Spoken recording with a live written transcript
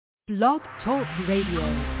Blog Talk Radio.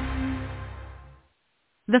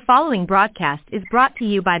 The following broadcast is brought to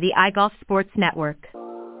you by the iGolf Sports Network.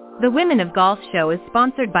 The Women of Golf show is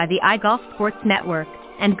sponsored by the iGolf Sports Network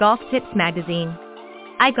and Golf Tips magazine.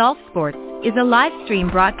 iGolf Sports is a live stream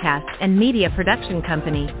broadcast and media production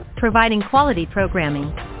company providing quality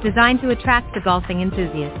programming designed to attract the golfing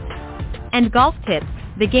enthusiast. And Golf Tips,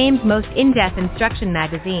 the game's most in-depth instruction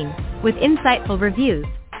magazine, with insightful reviews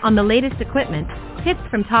on the latest equipment, tips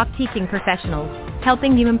from top teaching professionals,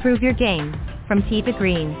 helping you improve your game from tee to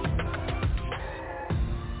green.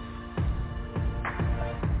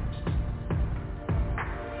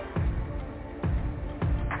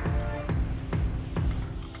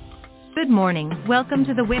 Good morning, welcome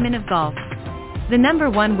to the Women of Golf, the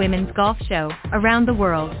 #1 women's golf show around the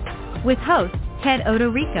world, with hosts Ted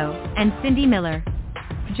Odorico and Cindy Miller.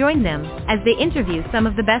 Join them as they interview some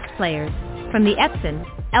of the best players from the Epson,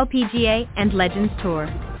 LPGA, and Legends Tour,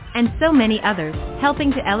 and so many others,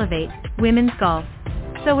 helping to elevate women's golf.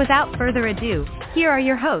 So without further ado, here are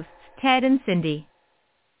your hosts, Ted and Cindy.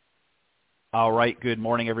 All right, good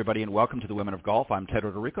morning, everybody, and welcome to the Women of Golf. I'm Ted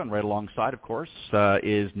Odorico, and right alongside, of course,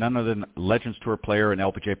 is none other than Legends Tour player and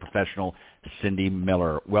LPGA professional Cindy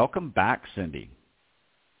Miller. Welcome back, Cindy.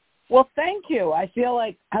 Well, thank you. I feel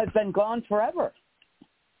like I've been gone forever.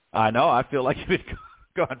 I know. I feel like you've been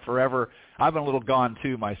gone forever. I've been a little gone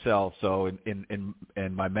too myself, so in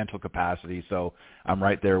my mental capacity. So I'm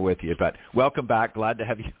right there with you. But welcome back. Glad to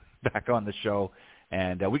have you back on the show.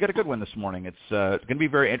 And we got a good one this morning. It's going to be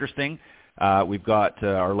very interesting. We've got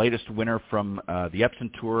our latest winner from the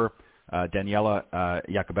Epson Tour, Daniela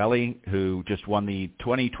Iacobelli, who just won the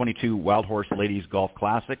 2022 Wild Horse Ladies Golf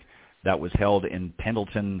Classic that was held in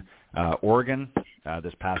Pendleton, Oregon,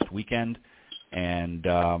 this past weekend.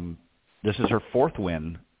 And this is her fourth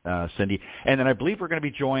win, Cindy. And then I believe we're going to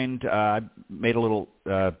be joined. I made a little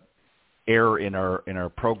error in our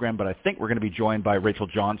program, but I think we're going to be joined by Rachel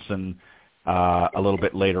Johnson a little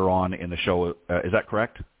bit later on in the show. Is that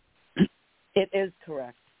correct? It is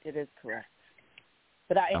correct. It is correct.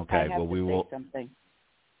 But I have to say something.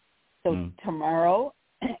 So tomorrow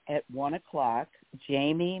at 1 o'clock,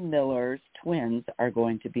 Jamie Miller's twins are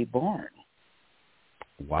going to be born.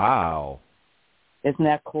 Wow. Isn't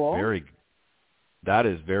that cool? That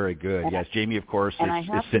is very good. Yes, Jamie, of course,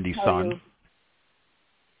 is Cindy's son.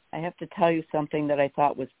 I have to tell you something that I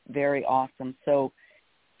thought was very awesome. So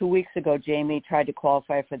 2 weeks ago, Jamie tried to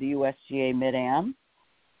qualify for the USGA Mid-Am,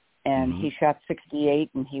 and he shot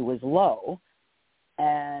 68, and he was low.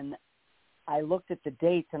 And I looked at the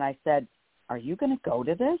dates, and I said, are you going to go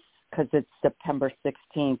to this? Because it's September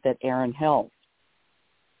 16th at Erin Hills.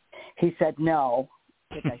 He said, no,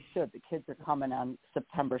 because I should. The kids are coming on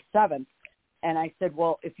September 7th. And I said,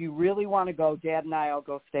 well, if you really want to go, Dad and I will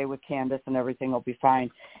go stay with Candace and everything will be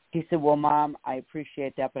fine. He said, well, Mom, I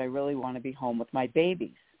appreciate that, but I really want to be home with my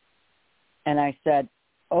babies. And I said,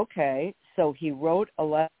 okay. So he wrote a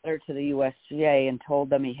letter to the USGA and told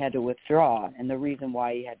them he had to withdraw and the reason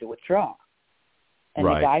why he had to withdraw. And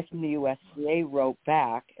the guy from the USGA wrote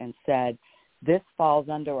back and said, this falls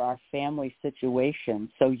under our family situation,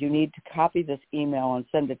 so you need to copy this email and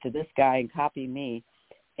send it to this guy and copy me,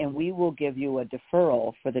 and we will give you a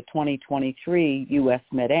deferral for the 2023 U.S.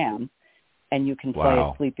 Mid-Am, and you can play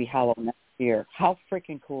at Sleepy Hollow next year. How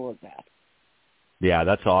freaking cool is that? Yeah,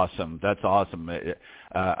 that's awesome. That's awesome.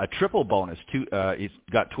 A triple bonus. He's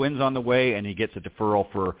got twins on the way, and he gets a deferral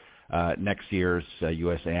for next year's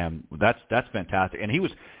USAM. That's fantastic. And he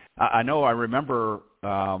was, I remember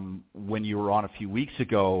when you were on a few weeks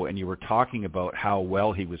ago, and you were talking about how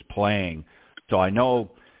well he was playing. So I know,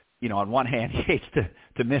 on one hand, he hates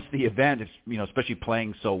to miss the event, especially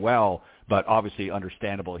playing so well. But obviously,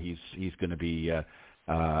 understandable. He's going to be a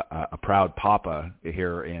proud papa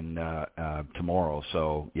here in tomorrow.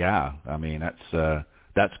 So yeah, I mean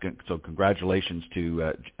that's good. So congratulations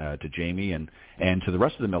to Jamie and to the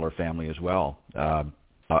rest of the Miller family as well.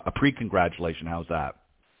 A pre-congratulation. How's that?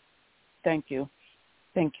 Thank you.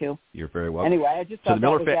 You're very welcome. Anyway, I just thought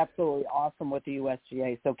that was absolutely awesome with the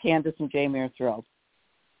USGA. So Candace and Jamie are thrilled.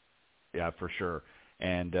 Yeah, for sure.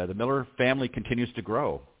 And the Miller family continues to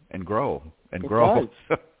grow and grow and grow.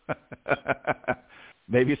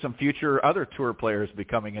 Maybe some future other tour players be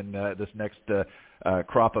coming in this next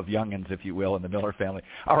crop of youngins, if you will, in the Miller family.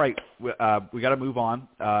 All right, we got to move on.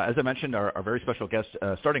 As I mentioned, our very special guest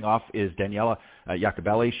starting off is Daniela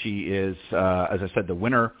Iacobelli. She is, as I said, the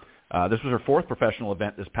winner. This was her fourth professional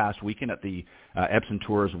event this past weekend at the Epson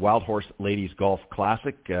Tour's Wild Horse Ladies Golf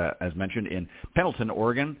Classic, as mentioned, in Pendleton,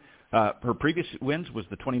 Oregon. Her previous wins was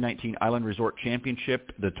the 2019 Island Resort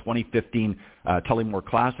Championship, the 2015 Tullymore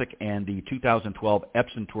Classic, and the 2012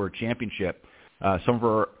 Epson Tour Championship. Some of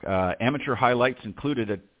her amateur highlights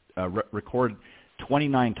included a record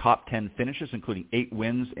 29 top 10 finishes, including 8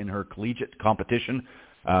 wins in her collegiate competition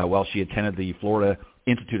while she attended the Florida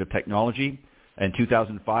Institute of Technology. In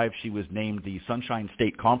 2005, she was named the Sunshine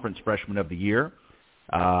State Conference Freshman of the Year,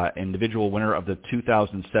 individual winner of the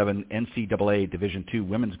 2007 NCAA Division II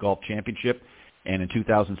Women's Golf Championship, and in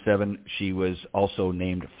 2007, she was also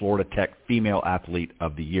named Florida Tech Female Athlete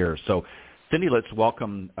of the Year. So, Cindy, let's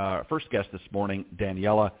welcome our first guest this morning,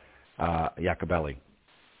 Daniela Iacobelli.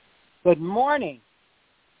 Good morning.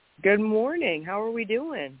 Good morning. How are we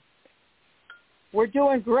doing? We're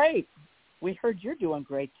doing great. We heard you're doing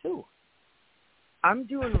great, too. I'm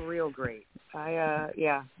doing real great.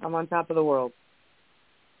 I'm on top of the world.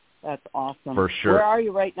 That's awesome. For sure. Where are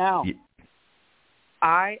you right now?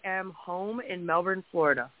 I am home in Melbourne,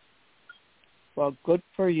 Florida. Well, good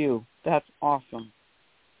for you. That's awesome.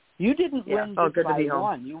 You didn't win just by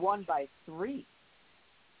one. You won by 3.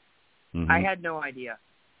 Mm-hmm. I had no idea.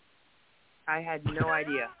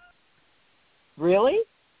 Really?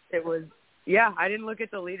 It was, I didn't look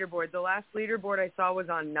at the leaderboard. The last leaderboard I saw was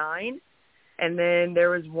on 9, and then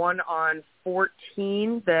there was one on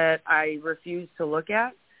 14 that I refused to look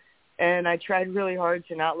at, and I tried really hard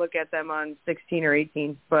to not look at them on 16 or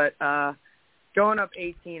 18, but going up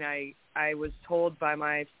 18, I was told by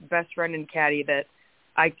my best friend and caddy that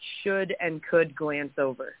I should and could glance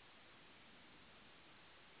over.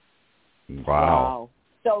 Wow.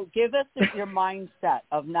 So give us your mindset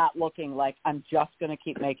of not looking like I'm just going to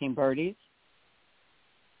keep making birdies.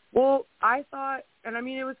 Well, I thought, and I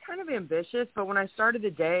mean, it was kind of ambitious, but when I started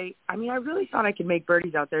the day, I mean, I really thought I could make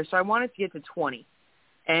birdies out there, so I wanted to get to 20.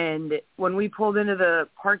 And when we pulled into the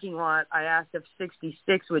parking lot, I asked if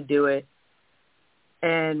 66 would do it.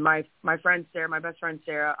 And my friend Sarah, my best friend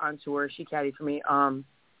Sarah on tour, she caddied for me.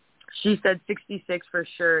 She said 66 for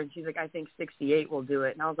sure, and she's like, I think 68 will do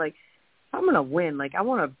it. And I was like, I'm gonna win. Like I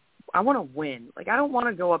want to win. Like I don't want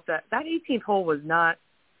to go up that 18th hole was not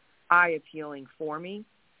eye appealing for me,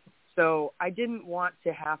 so I didn't want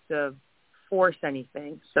to have to force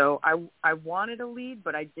anything. So I wanted a lead,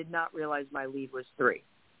 but I did not realize my lead was 3.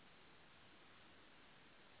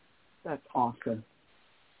 That's awesome.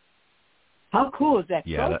 How cool is that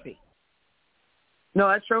trophy? No,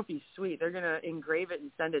 that trophy's sweet. They're going to engrave it and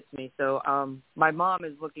send it to me. So my mom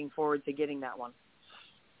is looking forward to getting that one.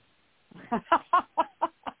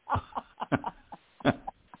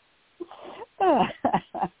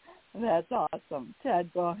 That's awesome. Ted,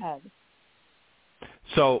 go ahead.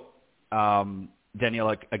 So,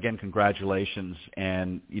 Daniela, again, congratulations.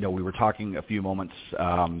 And, we were talking a few moments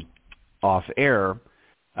off air,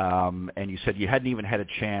 and you said you hadn't even had a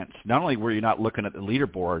chance. Not only were you not looking at the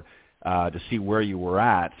leaderboard to see where you were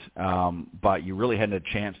at, but you really hadn't had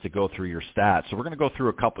a chance to go through your stats. So we're going to go through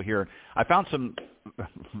a couple here. I found some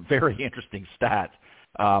very interesting stats.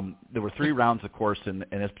 There were 3 rounds, of course, in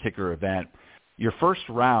this particular event. Your first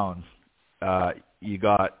round, you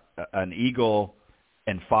got an eagle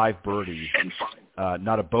and 5 birdies,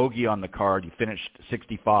 not a bogey on the card. You finished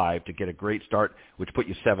 65 to get a great start, which put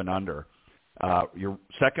you 7 under. Your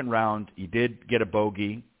second round, you did get a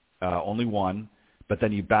bogey, only 1, but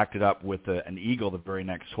then you backed it up with an eagle the very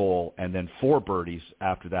next hole, and then 4 birdies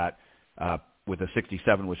after that with a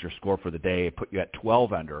 67 was your score for the day. It put you at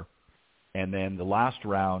 12 under. And then the last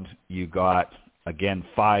round, you got, again,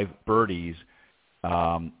 5 birdies,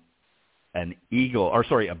 a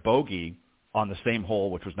bogey on the same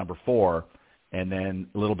hole, which was number 4. And then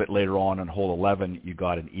a little bit later on hole 11, you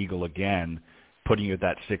got an eagle again, putting you at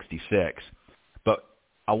that 66. But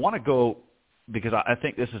I want to go, because I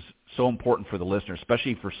think this is so important for the listener,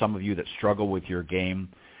 especially for some of you that struggle with your game.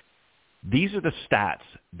 These are the stats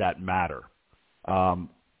that matter.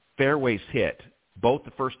 Fairways hit, both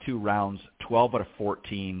the first 2 rounds, 12 out of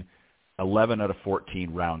 14, 11 out of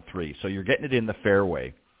 14 round 3. So you're getting it in the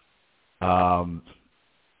fairway.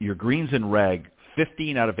 Your greens and reg,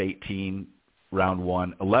 15 out of 18 round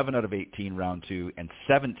 1, 11 out of 18 round 2, and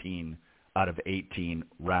 17 out of 18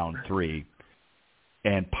 round 3.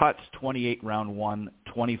 And putts, 28 round 1,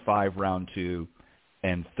 25 round 2,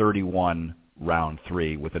 and 31 round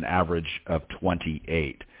 3 with an average of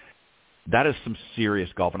 28. That is some serious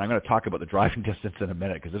golf, and I'm going to talk about the driving distance in a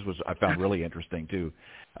minute because I found really interesting too.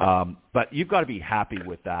 But you've got to be happy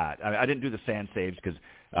with that. I didn't do the sand saves because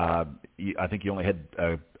I think you only had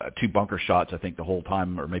 2 bunker shots, I think, the whole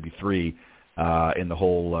time, or maybe 3 in the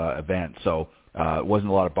whole event. So it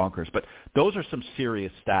wasn't a lot of bunkers. But those are some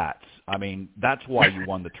serious stats. I mean, that's why you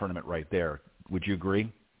won the tournament right there. Would you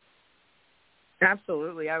agree?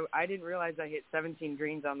 Absolutely. I didn't realize I hit 17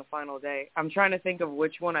 greens on the final day. I'm trying to think of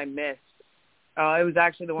which one I missed. It was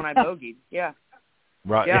actually the one I bogeyed. Yeah.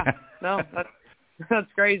 Right. Yeah. No, that's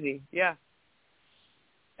crazy. Yeah.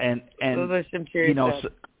 And those are some serious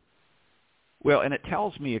stuff. Well, and it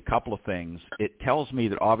tells me a couple of things. It tells me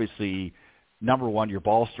that obviously, number one, your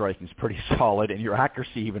ball striking is pretty solid, and your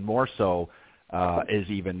accuracy even more so is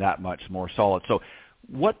even that much more solid. So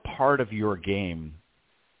what part of your game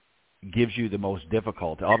gives you the most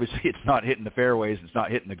difficulty? Obviously, it's not hitting the fairways. It's not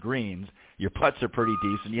hitting the greens. Your putts are pretty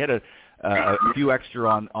decent. You had a few extra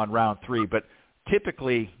on round 3, but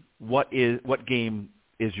typically, what game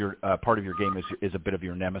is your part of your game is a bit of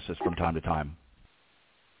your nemesis from time to time?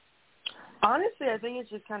 Honestly, I think it's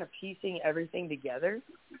just kind of piecing everything together.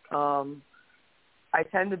 I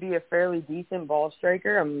tend to be a fairly decent ball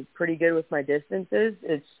striker. I'm pretty good with my distances.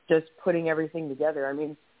 It's just putting everything together. I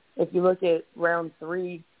mean, if you look at round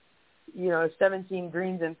 3, 17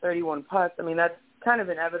 greens and 31 putts, I mean, that's kind of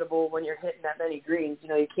inevitable when you're hitting that many greens.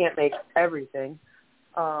 You can't make everything.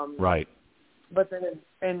 Right. But then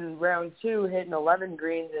in round 2, hitting 11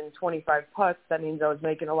 greens and 25 putts, that means I was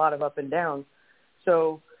making a lot of up and downs.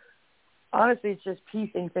 So honestly, it's just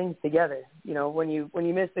piecing things together. When you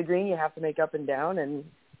miss the green, you have to make up and down, and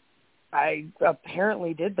I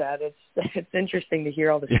apparently did that. It's interesting to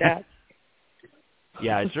hear all the stats.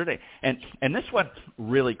 Yeah, it's certainly. And this one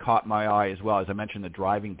really caught my eye as well. As I mentioned, the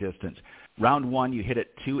driving distance. Round 1, you hit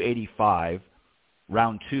it 285.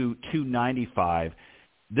 Round 2, 295.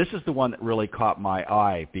 This is the one that really caught my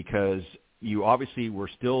eye because you obviously were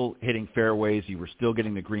still hitting fairways. You were still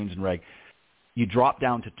getting the greens and reg. You dropped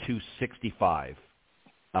down to 265.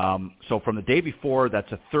 So from the day before, that's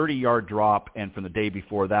a 30-yard drop, and from the day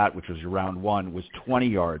before that, which was your round 1, was 20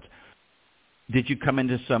 yards. Did you come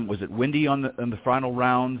into was it windy on the final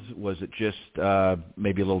rounds? Was it just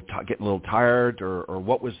maybe getting a little tired, or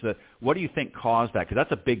what do you think caused that? Because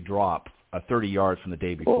that's a big drop, 30 yards from the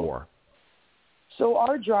day before. So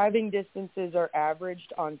our driving distances are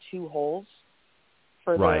averaged on 2 holes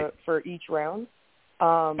for each round.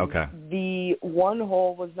 Okay. The one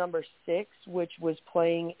hole was number 6, which was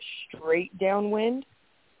playing straight downwind,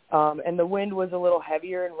 and the wind was a little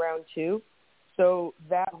heavier in round 2. So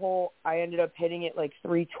that hole, I ended up hitting it like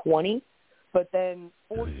 320, but then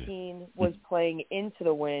 14 was playing into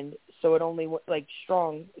the wind, so it only went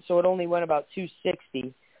strong, so it only went about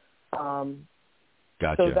 260.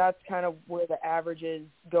 Gotcha. So that's kind of where the averages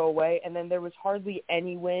go away, and then there was hardly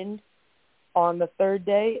any wind on the 3rd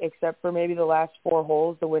day, except for maybe the last 4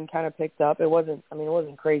 holes. The wind kind of picked up. It wasn't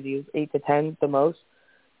crazy. It was 8 to 10 the most.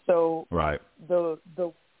 So right. The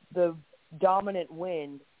dominant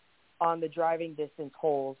wind on the driving distance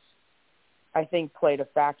holes, I think, played a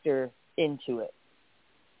factor into it.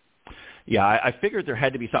 Yeah, I figured there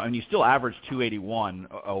had to be something. You still averaged 281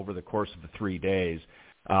 over the course of the 3 days.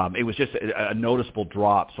 It was just a noticeable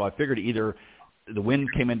drop. So I figured either the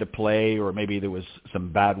wind came into play, or maybe there was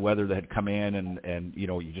some bad weather that had come in, and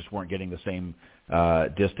you just weren't getting the same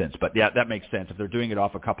distance. But yeah, that makes sense. If they're doing it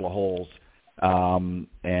off a couple of holes,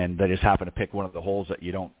 and they just happen to pick one of the holes that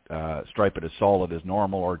you don't stripe it as solid as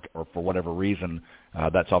normal, or for whatever reason,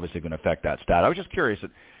 that's obviously going to affect that stat. I was just curious,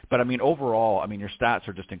 but I mean, overall, I mean, your stats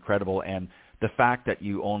are just incredible, and the fact that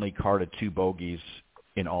you only carded 2 bogeys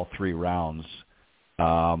in all 3 rounds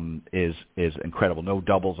is incredible. No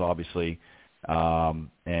doubles, obviously.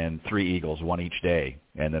 And 3 eagles, 1 each day,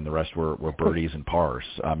 and then the rest were birdies and pars.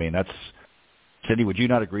 I mean, Cindy, would you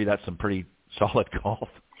not agree that's some pretty solid golf?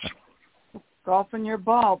 Golfing your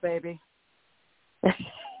ball, baby.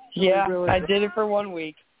 Yeah, I did it for 1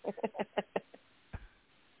 week.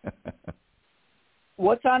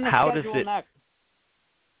 What's on the schedule next?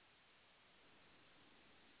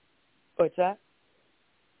 What's that?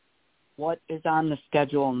 What is on the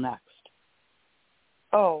schedule next?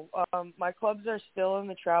 Oh, my clubs are still in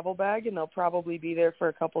the travel bag, and they'll probably be there for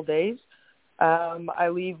a couple days. I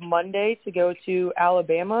leave Monday to go to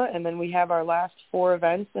Alabama, and then we have our last 4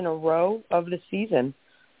 events in a row of the season.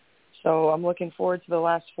 So I'm looking forward to the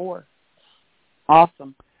last 4.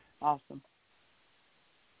 Awesome.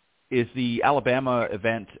 Is the Alabama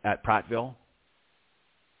event at Prattville?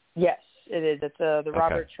 Yes, it is. It's the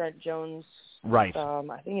Robert Trent Jones. Right.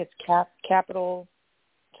 I think it's Capital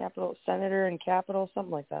Senator and Capital,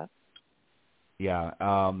 something like that. Yeah.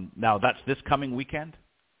 Now that's this coming weekend?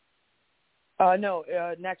 No,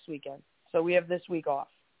 next weekend. So we have this week off.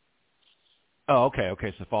 Oh, okay.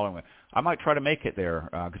 So the following week. I might try to make it there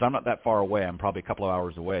because I'm not that far away. I'm probably a couple of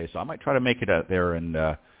hours away, so I might try to make it out there and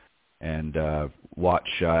watch.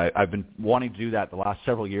 I've been wanting to do that the last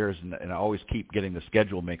several years, and I always keep getting the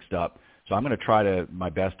schedule mixed up. So I'm going to try my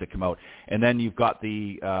best to come out. And then you've got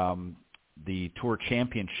the Tour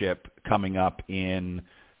Championship coming up in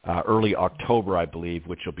early October, I believe,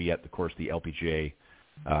 which will be at, of course, the LPGA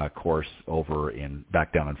course over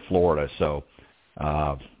back down in Florida. So,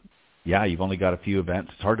 yeah, you've only got a few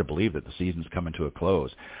events. It's hard to believe that the season's coming to a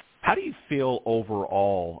close. How do you feel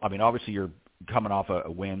overall? I mean, obviously you're coming off a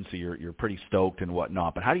win, so you're pretty stoked and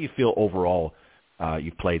whatnot. But how do you feel overall?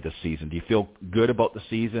 You've played this season. Do you feel good about the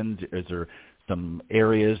season? Is there some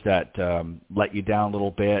areas that let you down a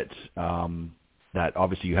little bit? That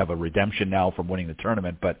obviously you have a redemption now from winning the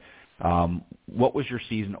tournament. But what was your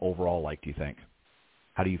season overall like? Do you think?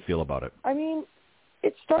 How do you feel about it? I mean,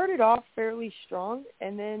 it started off fairly strong,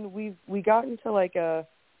 and then we got into like a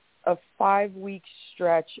 5-week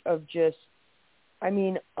stretch of just, I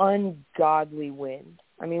mean, ungodly wind.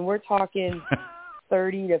 I mean, we're talking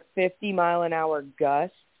 30 to 50 mile an hour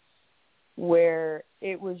gusts, where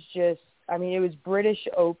it was just, I mean, it was British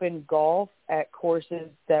Open golf at courses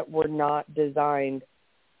that were not designed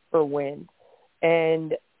for wind.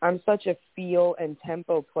 And I'm such a feel and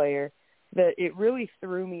tempo player that it really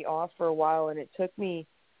threw me off for a while, and it took me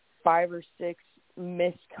 5 or 6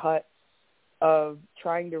 missed cuts of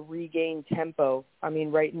trying to regain tempo, I mean,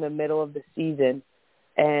 right in the middle of the season.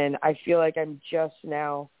 And I feel like I'm just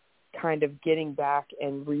now kind of getting back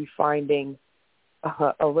and refinding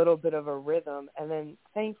a little bit of a rhythm. And then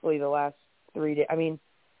thankfully the last 3 days, I mean,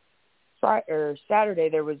 Saturday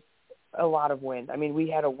there was a lot of wind. I mean, we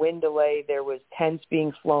had a wind delay. There was tents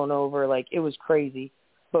being flown over. Like, it was crazy.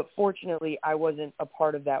 But fortunately, I wasn't a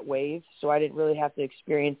part of that wave, so I didn't really have to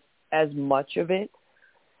experience as much of it.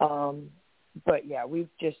 But, yeah, we've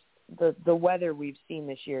just the weather we've seen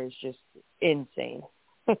this year is just insane.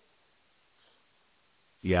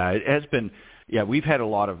 Yeah, it has been. Yeah, we've had a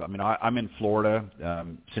lot of. I mean, I'm in Florida.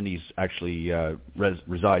 Cindy's actually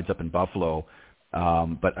resides up in Buffalo,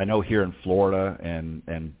 but I know here in Florida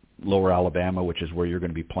and Lower Alabama, which is where you're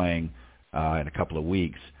going to be playing in a couple of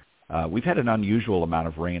weeks, we've had an unusual amount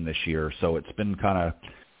of rain this year. So it's been kind of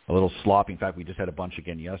a little sloppy. In fact, we just had a bunch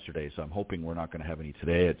again yesterday. So I'm hoping we're not going to have any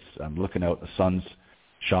today. I'm looking out. The sun's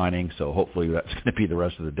shining, so hopefully that's going to be the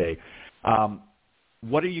rest of the day.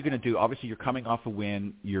 What are you going to do? Obviously, you're coming off a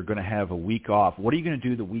win. You're going to have a week off. What are you going to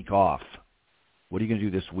do the week off? What are you going to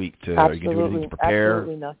do this week? Are you going to do anything to prepare?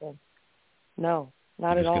 Absolutely nothing. No,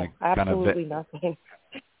 not at all. Absolutely nothing.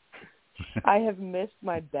 I have missed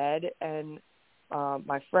my bed and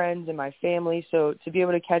my friends and my family, so to be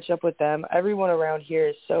able to catch up with them, everyone around here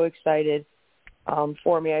is so excited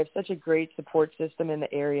for me. I have such a great support system in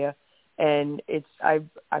the area, and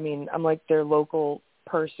I'm like their local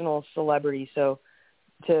personal celebrity, so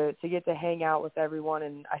to get to hang out with everyone,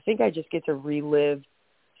 and I think I just get to relive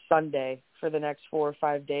Sunday for the next 4 or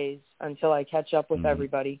 5 days until I catch up with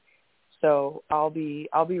everybody. So I'll be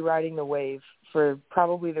riding the wave for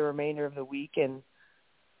probably the remainder of the week, and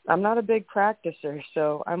I'm not a big practicer,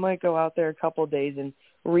 so I might go out there a couple of days and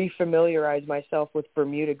refamiliarize myself with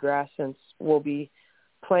Bermuda grass, since we'll be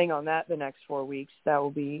playing on that the next 4 weeks. That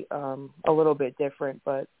will be a little bit different,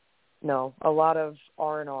 but no, a lot of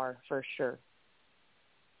R&R for sure.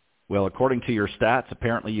 Well, according to your stats,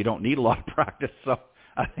 apparently you don't need a lot of practice. So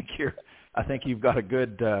I think you've got a good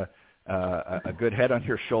head on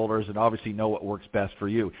your shoulders, and obviously know what works best for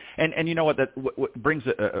you. And you know what? What brings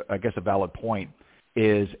I guess a valid point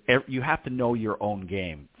is you have to know your own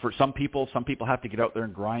game. For some people have to get out there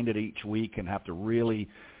and grind it each week and have to really,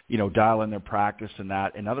 dial in their practice and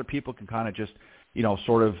that. And other people can kind of just,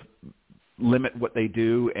 sort of limit what they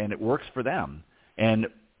do, and it works for them. And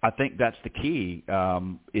I think that's the key,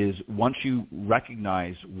 is once you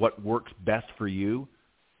recognize what works best for you,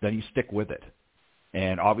 then you stick with it.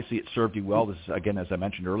 And obviously it served you well. This is, again, as I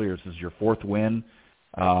mentioned earlier, this is your 4th win,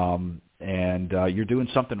 and you're doing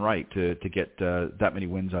something right to get that many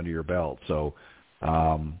wins under your belt. So,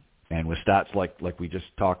 and with stats like we just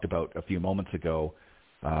talked about a few moments ago,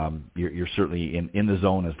 you're certainly in the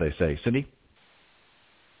zone, as they say. Cindy?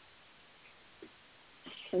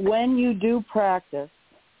 When you do practice,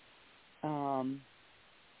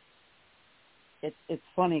 it's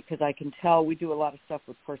funny because I can tell we do a lot of stuff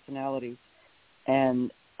with personalities,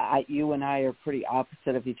 and you and I are pretty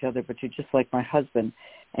opposite of each other, but you're just like my husband,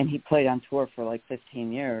 and he played on tour for like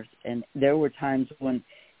 15 years, and there were times when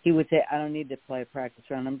he would say, I don't need to play a practice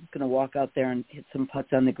round. I'm just going to walk out there and hit some putts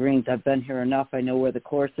on the greens. I've been here enough. I know where the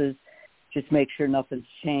course is. Just make sure nothing's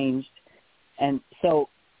changed. And so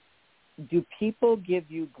do people give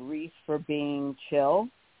you grief for being chill?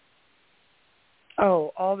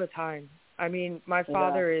 Oh, all the time. I mean, my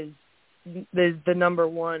father is the number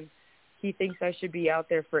one he thinks I should be out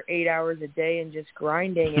there for 8 hours a day and just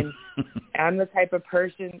grinding. And I'm the type of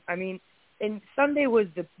person, I mean, and Sunday was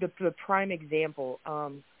the prime example.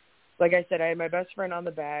 Like I said, I had my best friend on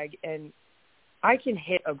the bag, and I can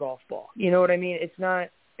hit a golf ball. You know what I mean?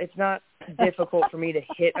 It's not difficult for me to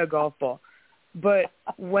hit a golf ball. But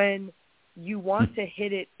when you want to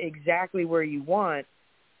hit it exactly where you want,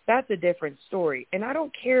 that's a different story. And I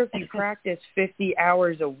don't care if you practice 50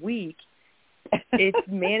 hours a week. It's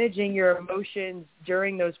managing your emotions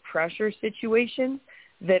during those pressure situations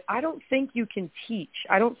that I don't think you can teach.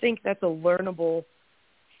 I don't think that's a learnable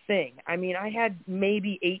thing. I mean, I had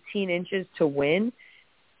maybe 18 inches to win,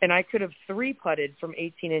 and I could have 3-putted from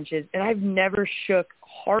 18 inches, and I've never shook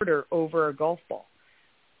harder over a golf ball.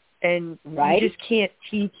 And you just can't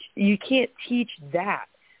teach. You can't teach that.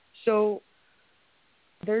 So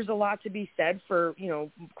there's a lot to be said for, you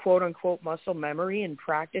know, quote unquote muscle memory and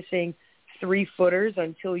practicing 3-footers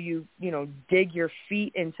until you dig your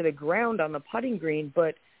feet into the ground on the putting green.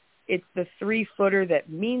 But it's the 3-footer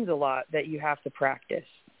that means a lot that you have to practice.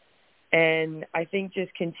 And I think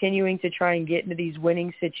just continuing to try and get into these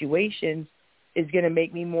winning situations is going to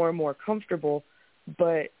make me more and more comfortable.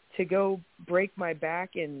 But to go break my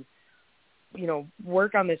back and, you know,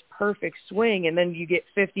 work on this perfect swing and then you get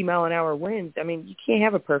 50-mile-an-hour winds. I mean, you can't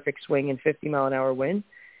have a perfect swing and 50-mile-an-hour wind.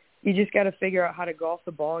 You just got to figure out how to golf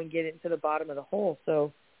the ball and get it into the bottom of the hole.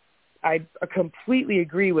 So I completely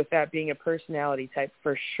agree with that being a personality type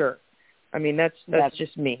for sure. I mean, that's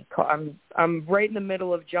just me. I'm right in the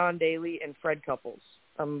middle of John Daly and Fred Couples.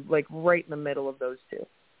 I'm like right in the middle of those two.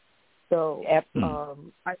 So, I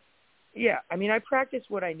practice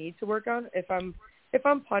what I need to work on. If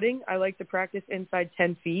I'm putting, I like to practice inside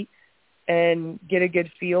 10 feet and get a good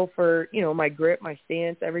feel for, you know, my grip, my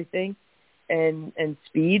stance, everything, and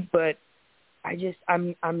speed. But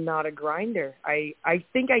I'm not a grinder. I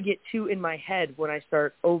think I get too in my head when I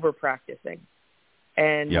start over practicing.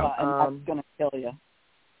 And and that's gonna kill you.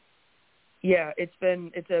 Yeah, it's been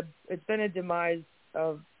a demise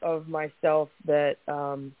of myself that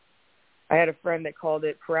I had a friend that called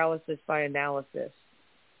it paralysis by analysis,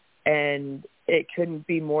 and it couldn't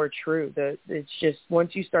be more true. It's just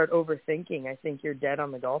once you start overthinking, I think you're dead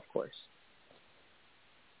on the golf course.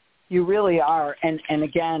 You really are, and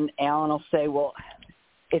again, Alan will say, well,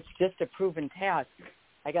 it's just a proven task.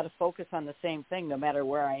 I got to focus on the same thing no matter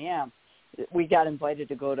where I am. We got invited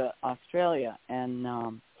to go to Australia, and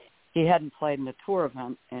he hadn't played in a tour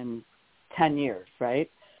event in 10 years, right?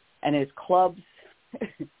 And his clubs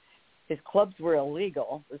were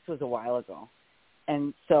illegal. This was a while ago.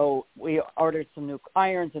 And so we ordered some new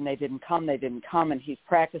irons, and they didn't come, and he's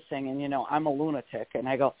practicing, and, you know, I'm a lunatic. And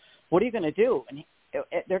I go, what are you going to do? And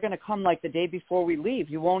they're going to come like the day before we leave.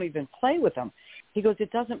 You won't even play with them. He goes, it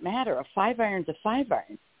doesn't matter. A 5-iron's a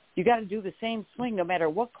 5-iron. You got to do the same swing no matter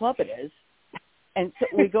what club it is. And so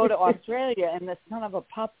we go to Australia, and the son of a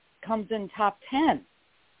pup comes in top 10.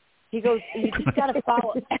 He goes, you just got to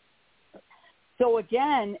follow. So,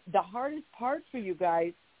 again, the hardest part for you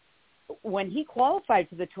guys, when he qualified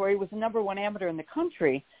for the tour, he was the number 1 amateur in the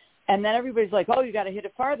country. And then everybody's like, oh, you got to hit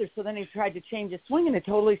it farther. So then he tried to change his swing, and it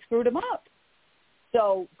totally screwed him up.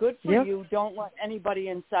 So good for you. Don't let anybody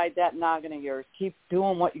inside that noggin of yours. Keep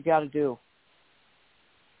doing what you got to do.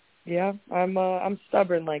 Yeah, I'm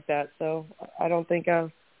stubborn like that, so I don't think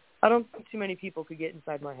too many people could get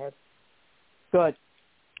inside my head. Good.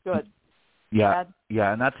 Yeah,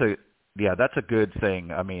 yeah, and that's a good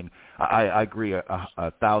thing. I mean, I agree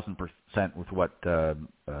 1,000% with what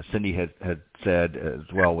Cindy had said as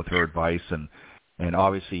well with her advice, and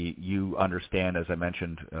obviously you understand, as I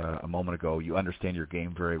mentioned a moment ago, you understand your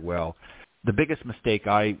game very well. The biggest mistake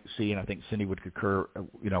I see, and I think Cindy would concur,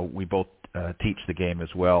 you know, we both teach the game as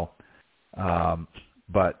well,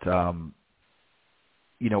 but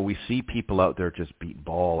you know, we see people out there just beating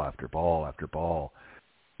ball after ball after ball,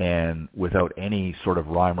 and without any sort of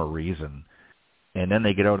rhyme or reason, and then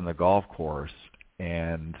they get out on the golf course,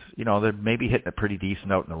 and you know, they're maybe hitting it pretty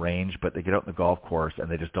decent out in the range, but they get out in the golf course and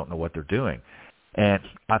they just don't know what they're doing. And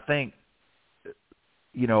I think,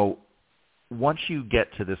 you know, once you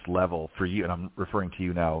get to this level for you, and I'm referring to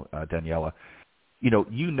you now, Daniela,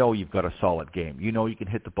 you know you've got a solid game. You know you can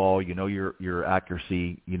hit the ball. You know your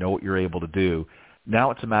accuracy. You know what you're able to do.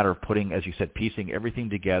 Now it's a matter of putting, as you said, piecing everything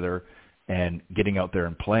together and getting out there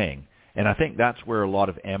and playing. And I think that's where a lot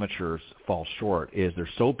of amateurs fall short, is they're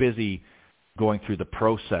so busy going through the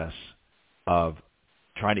process of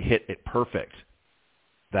trying to hit it perfect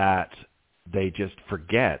that they just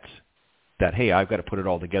forget that, hey, I've got to put it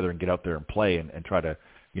all together and get out there and play and try to,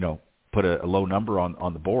 you know, put a low number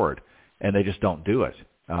on the board, and they just don't do it.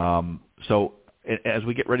 So as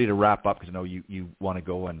we get ready to wrap up, because I know you want to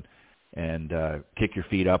go and kick your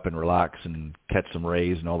feet up and relax and catch some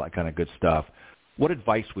rays and all that kind of good stuff, what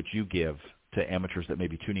advice would you give to amateurs that may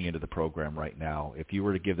be tuning into the program right now? If you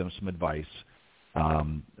were to give them some advice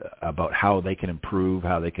about how they can improve,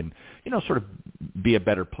 how they can, sort of be a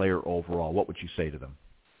better player overall, what would you say to them?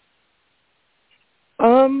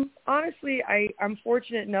 Honestly, I'm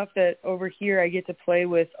fortunate enough that over here I get to play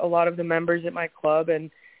with a lot of the members at my club,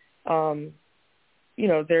 and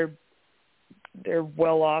they're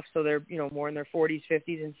well off, so they're more in their 40s,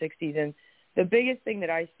 50s, and 60s. And the biggest thing that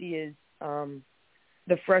I see is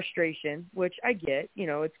the frustration, which I get.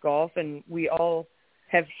 It's golf, and we all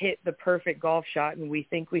have hit the perfect golf shot, and we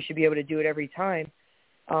think we should be able to do it every time.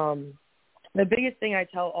 The biggest thing I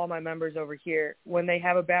tell all my members over here, when they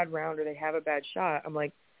have a bad round or they have a bad shot, I'm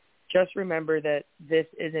like, just remember that this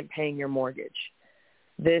isn't paying your mortgage.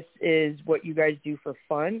 This is what you guys do for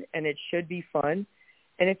fun, and it should be fun.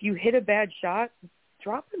 And if you hit a bad shot,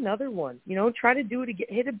 drop another one. Try to do it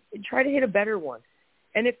again. Try to hit a better one.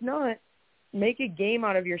 And if not, make a game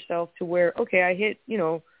out of yourself to where, okay, I hit,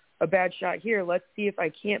 a bad shot here. Let's see if I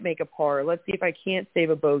can't make a par. Let's see if I can't save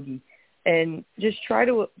a bogey. And just try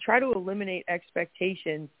to eliminate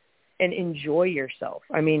expectations and enjoy yourself.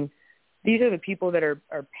 I mean, these are the people that are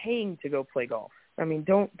paying to go play golf. I mean,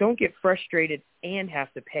 don't get frustrated and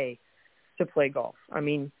have to pay to play golf. I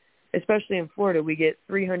mean, especially in Florida, we get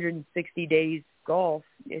 360 days golf.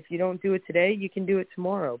 If you don't do it today, you can do it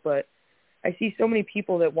tomorrow. But I see so many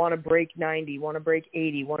people that want to break 90, want to break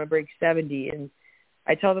 80, want to break 70. And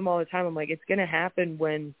I tell them all the time, I'm like, it's going to happen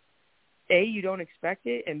when, A, you don't expect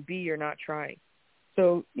it, and B, you're not trying.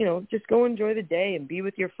 So, just go enjoy the day and be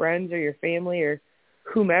with your friends or your family or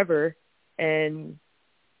whomever, and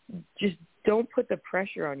just don't put the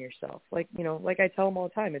pressure on yourself. Like I tell them all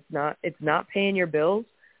the time, it's not paying your bills,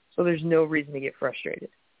 so there's no reason to get frustrated.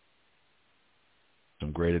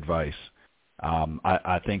 Some great advice.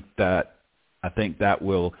 I think that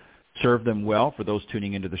will serve them well for those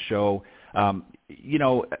tuning into the show.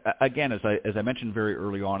 Again, as I mentioned very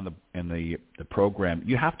early on in the program,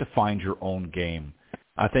 you have to find your own game.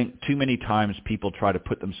 I think too many times people try to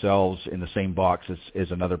put themselves in the same box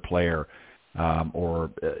as another player,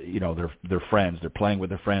 or their friends. They're playing with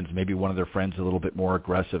their friends. Maybe one of their friends is a little bit more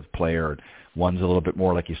aggressive player. One's a little bit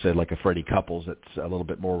more, like you said, like a Freddie Couples that's a little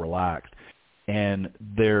bit more relaxed. And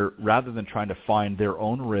they're, rather than trying to find their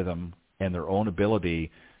own rhythm and their own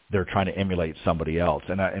ability, they're trying to emulate somebody else.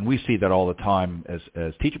 And we see that all the time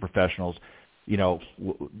as teacher professionals. They'll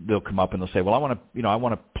come up and they'll say, well, I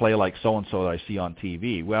want to play like so-and-so that I see on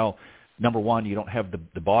TV. Well, number one, you don't have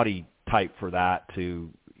the body type for that to,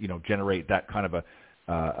 generate that kind of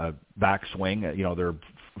a backswing. They're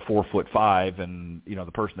 4'5", and,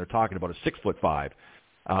 the person they're talking about is 6'5".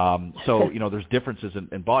 So, there's differences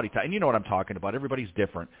in body type. And you know what I'm talking about. Everybody's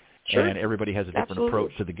different. Sure. And everybody has a different Absolutely.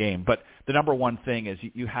 approach to the game. But the number one thing is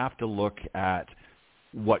you have to look at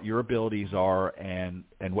what your abilities are and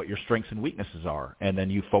what your strengths and weaknesses are. And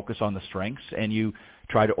then you focus on the strengths and you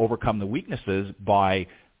try to overcome the weaknesses by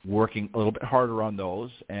working a little bit harder on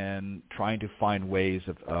those and trying to find ways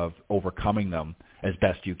of overcoming them as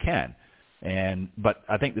best you can. But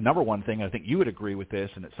I think the number one thing, I think you would agree with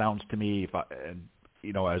this, and it sounds to me, as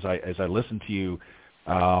I listen to you,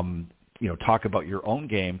 talk about your own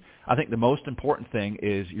game, I think the most important thing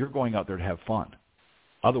is you're going out there to have fun.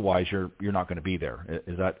 Otherwise, you're not going to be there.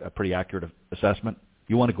 Is that a pretty accurate assessment?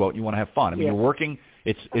 You want to go out, you want to have fun. I mean, You're working,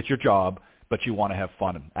 it's your job, but you want to have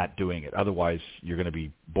fun at doing it. Otherwise, you're going to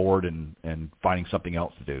be bored and finding something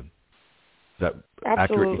else to do. Is that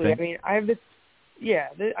accurate, you think? I mean, I have this. Yeah,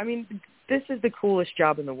 this is the coolest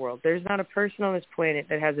job in the world. There's not a person on this planet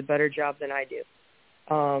that has a better job than I do.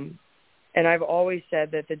 And I've always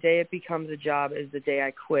said that the day it becomes a job is the day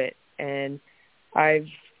I quit. And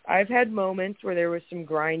I've had moments where there was some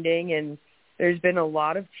grinding, and there's been a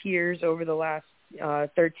lot of tears over the last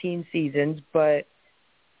 13 seasons. But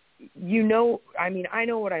I know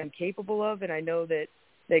what I'm capable of, and I know that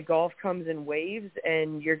golf comes in waves,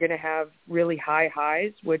 and you're going to have really high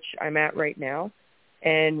highs, which I'm at right now,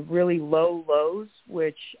 and really low lows,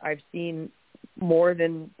 which I've seen more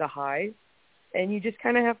than the highs. And you just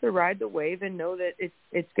kind of have to ride the wave and know that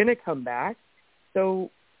it's going to come back. So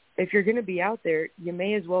if you're going to be out there, you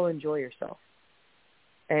may as well enjoy yourself.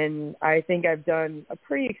 And I think I've done a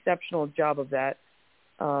pretty exceptional job of that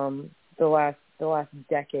the last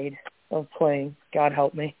decade of playing. God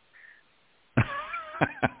help me.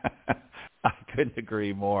 I couldn't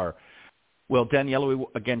agree more. Well, Daniela,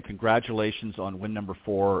 again, congratulations on win number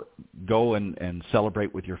 4. Go and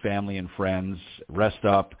celebrate with your family and friends. Rest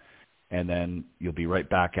up. and then you'll be right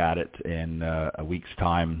back at it in a week's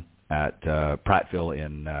time at Prattville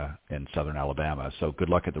in southern Alabama. So good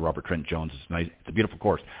luck at the Robert Trent Jones. It's nice. It's a beautiful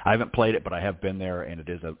course. I haven't played it, but I have been there, and it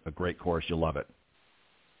is a great course. You'll love it.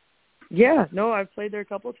 Yeah, no, I've played there a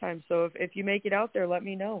couple of times. So if you make it out there, let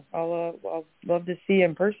me know. I'll love to see you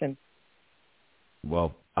in person.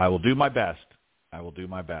 Well, I will do my best.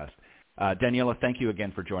 Daniela, thank you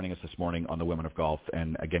again for joining us this morning on the Women of Golf,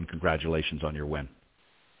 and again, congratulations on your win.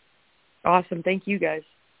 Awesome. Thank you, guys.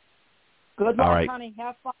 Good luck, All right. honey.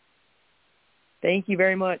 Have fun. Thank you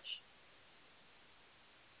very much.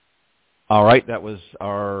 All right, that was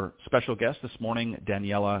our special guest this morning,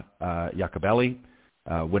 Daniela Iacobelli,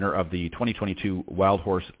 winner of the 2022 Wild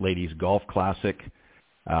Horse Ladies Golf Classic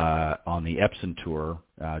on the Epson Tour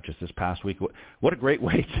just this past week. What a great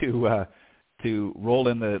way to roll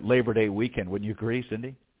in the Labor Day weekend. Wouldn't you agree,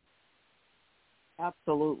 Cindy?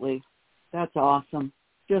 Absolutely. That's awesome.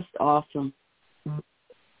 Just awesome.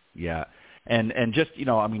 Yeah. And just,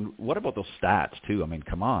 I mean, what about those stats too? I mean,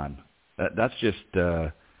 come on. That's just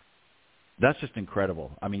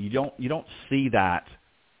incredible. I mean, you don't see that.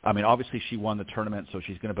 I mean, obviously she won the tournament, so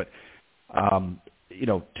she's going to, but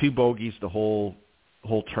 2 bogeys the whole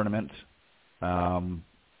tournament.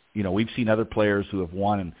 We've seen other players who have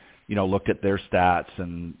won and, looked at their stats,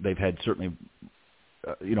 and they've had certainly,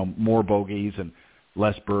 more bogeys and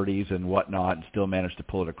less birdies and whatnot, and still managed to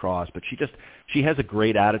pull it across. But she has a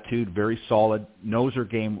great attitude, very solid, knows her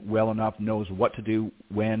game well enough, knows what to do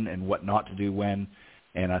when and what not to do when,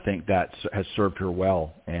 and I think that has served her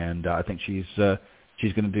well. And I think she's going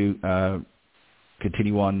to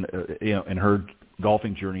continue on, in her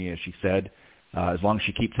golfing journey, as she said. As long as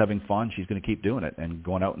she keeps having fun, she's going to keep doing it and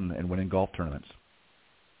going out and winning golf tournaments.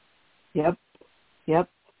 Yep.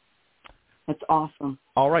 That's awesome.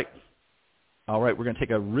 All right. We're going to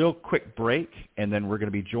take a real quick break, and then we're going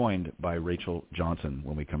to be joined by Rachel Johnson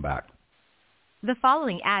when we come back. The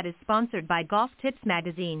following ad is sponsored by Golf Tips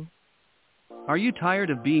Magazine. Are you tired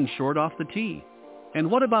of being short off the tee? And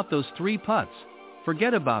what about those 3 putts?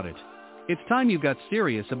 Forget about it. It's time you got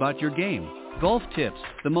serious about your game. Golf Tips,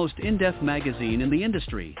 the most in-depth magazine in the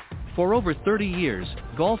industry. For over 30 years,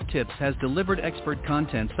 Golf Tips has delivered expert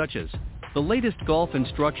content such as the latest golf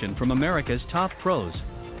instruction from America's top pros,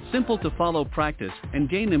 simple to follow practice and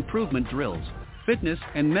game improvement drills, fitness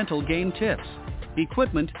and mental game tips,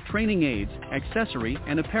 equipment, training aids, accessory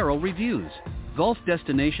and apparel reviews, golf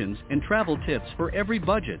destinations and travel tips for every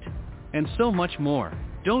budget, and so much more.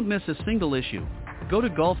 Don't miss a single issue. Go to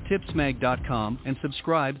golftipsmag.com and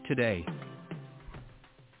subscribe today.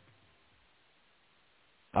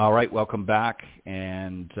 All right, welcome back.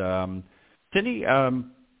 And Cindy, do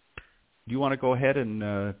you want to go ahead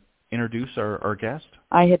and introduce our guest?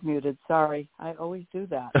 I had muted. Sorry. I always do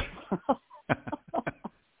that.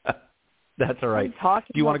 That's all right. Do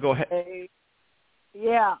you want to go ahead?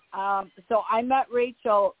 Yeah. So I met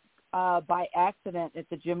Rachel by accident at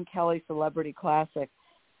the Jim Kelly Celebrity Classic.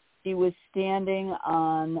 She was standing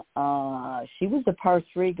on, she was the par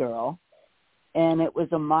 3 girl, and it was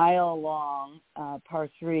a mile long par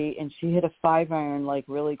 3, and she hit a 5-iron like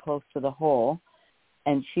really close to the hole.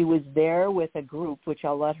 And she was there with a group, which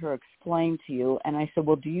I'll let her explain to you. And I said,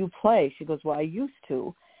 well, do you play? She goes, well, I used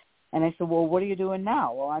to. And I said, well, what are you doing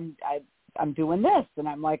now? Well, I'm doing this. And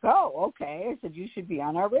I'm like, oh, okay. I said, you should be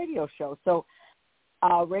on our radio show. So,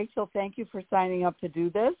 Rachel, thank you for signing up to do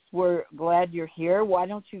this. We're glad you're here. Why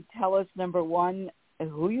don't you tell us, number one,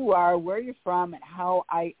 who you are, where you're from, and how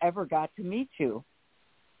I ever got to meet you.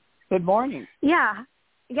 Good morning. Yeah,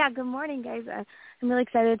 good morning, guys. I'm really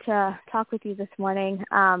excited to talk with you this morning.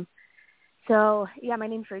 So, my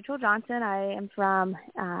name's Rachel Johnson. I am from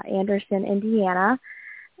Anderson, Indiana.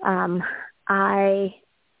 I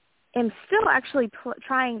am still actually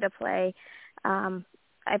trying to play.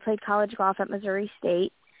 I played college golf at Missouri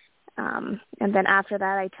State, and then after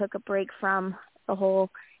that I took a break from the whole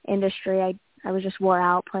industry. I was just wore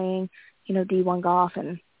out playing, D1 golf,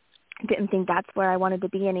 and didn't think that's where I wanted to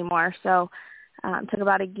be anymore. So took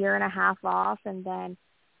about a year and a half off, and then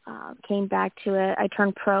came back to it. I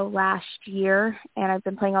turned pro last year, and I've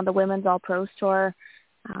been playing on the Women's All Pros Tour,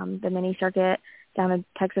 the mini circuit down in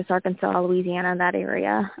Texas, Arkansas, Louisiana, that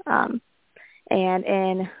area.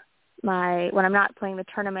 And when I'm not playing the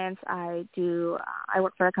tournaments, I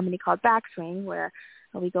work for a company called Backswing, where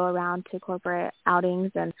we go around to corporate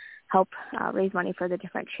outings and help raise money for the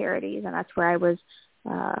different charities. And that's where I was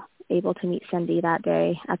able to meet Cindy that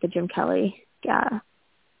day at the Jim Kelly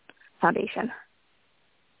Foundation.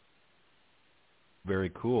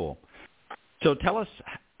 Very cool. So tell us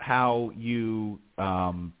how you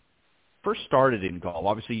first started in golf,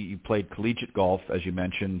 obviously you played collegiate golf, as you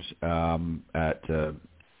mentioned, at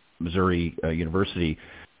Missouri University.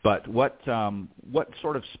 But what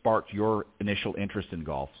sort of sparked your initial interest in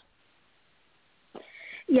golf?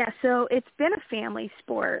 Yeah, so it's been a family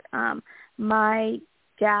sport. My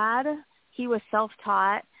dad, he was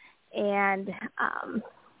self-taught, and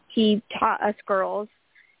he taught us girls.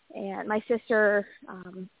 And my sister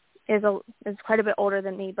is quite a bit older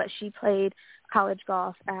than me, but she played college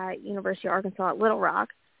golf at University of Arkansas at Little Rock.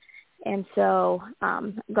 And so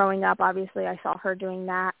growing up, obviously, I saw her doing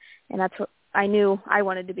that, and that's what I knew I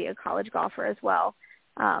wanted to be a college golfer as well.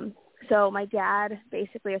 So my dad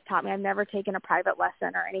basically has taught me. I've never taken a private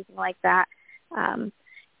lesson or anything like that.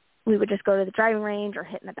 We would just go to the driving range or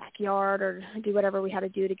hit in the backyard or do whatever we had to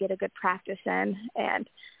do to get a good practice in. And,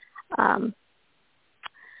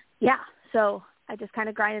 so I just kind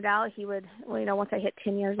of grinded out. He would, once I hit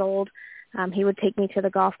 10 years old, he would take me to the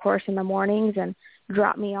golf course in the mornings and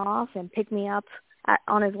drop me off and pick me up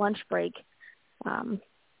on his lunch break.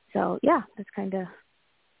 That's kind of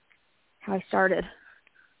how I started.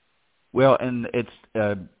 Well, and it's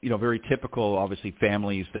very typical, obviously,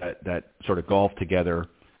 families that sort of golf together.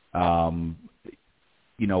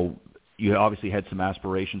 You obviously had some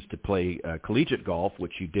aspirations to play collegiate golf,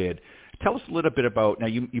 which you did. Tell us a little bit about. Now,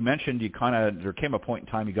 you mentioned there came a point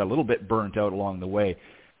in time you got a little bit burnt out along the way.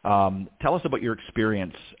 Tell us about your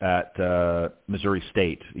experience at Missouri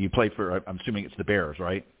State. You played for, I'm assuming it's the Bears,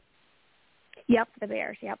 right? Yep, the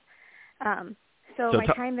Bears. Yep. So my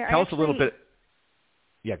time there. Tell us a little bit.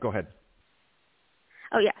 Yeah, go ahead.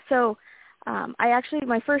 Oh, yeah. So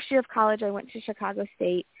my first year of college, I went to Chicago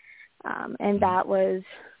State, and it was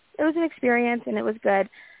an experience, and it was good.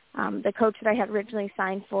 The coach that I had originally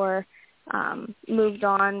signed for moved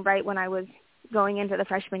on right when I was going into the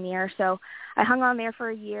freshman year. So I hung on there for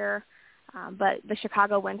a year, but the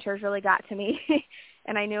Chicago winters really got to me,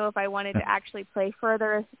 and I knew if I wanted to actually play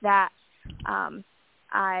further that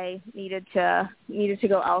I needed to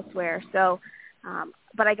go elsewhere. So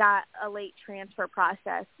but I got a late transfer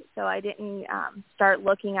process, so I didn't start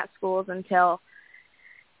looking at schools until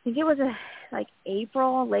I think it was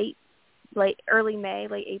April, early May,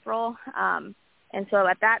 late April. And so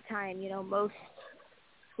at that time, most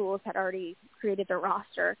schools had already created their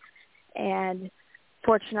roster, and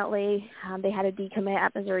fortunately, they had a decommit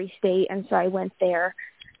at Missouri State, and so I went there.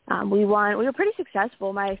 We were pretty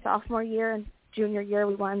successful. My sophomore year and junior year,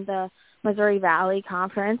 we won the Missouri Valley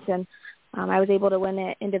Conference, and I was able to win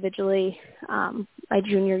it individually my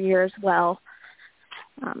junior year as well.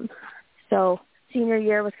 So senior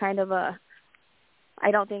year was kind of I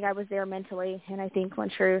don't think I was there mentally, and I think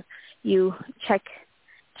once you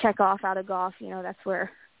check off out of golf, that's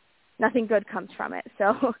where nothing good comes from it.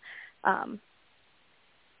 So,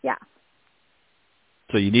 yeah.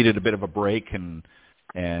 So you needed a bit of a break and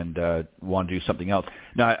want to do something else.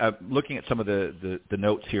 Now, looking at some of the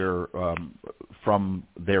notes here from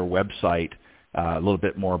their website, a little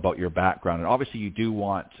bit more about your background. And obviously you do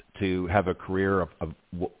want to have a career of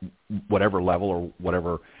whatever level or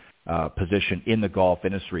whatever position in the golf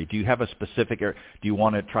industry. Do you have a specific do you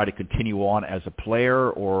want to try to continue on as a player,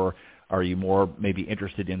 or are you more maybe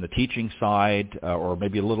interested in the teaching side, or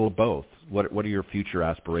maybe a little of both? What are your future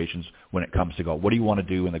aspirations when it comes to golf? What do you want to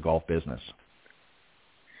do in the golf business?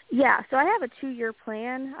 Yeah, so I have a 2-year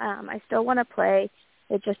plan. I still want to play.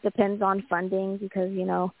 It just depends on funding because,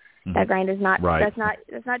 that grind is not, right.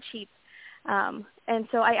 That's not cheap. And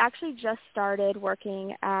so I actually just started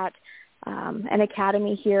working at an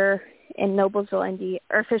academy here in Noblesville,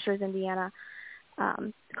 Fishers, Indiana,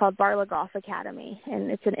 called Barla Golf Academy.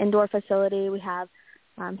 And it's an indoor facility. We have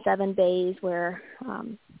 7 bays where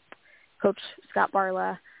Coach Scott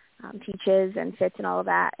Barla teaches and fits and all of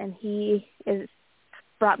that. And he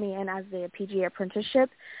brought me in as the PGA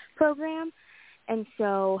apprenticeship program. And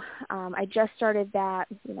so I just started that,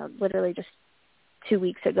 literally just 2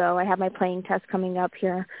 weeks ago. I have my playing test coming up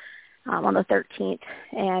here on the 13th.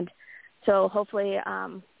 And so hopefully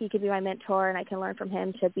he could be my mentor and I can learn from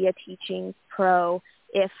him to be a teaching pro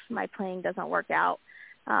if my playing doesn't work out.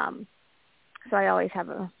 So I always have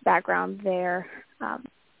a background there.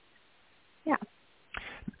 Yeah.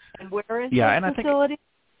 And where is the facility?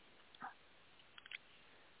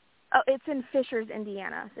 Oh, it's in Fishers,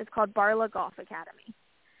 Indiana. It's called Barla Golf Academy.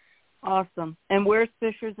 Awesome. And where's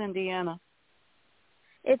Fishers, Indiana?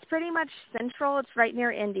 It's pretty much central. It's right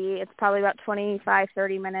near Indy. It's probably about 25,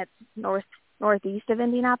 30 minutes northeast of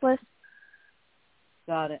Indianapolis.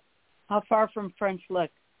 Got it. How far from French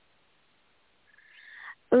Lick?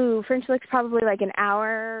 Ooh, French Lick's probably like an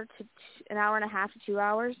hour and a half to 2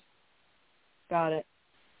 hours. Got it.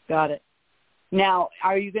 Now,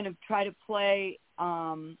 are you going to try to play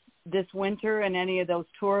this winter in any of those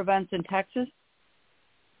tour events in Texas?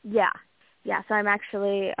 Yeah. So I'm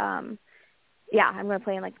actually, I'm going to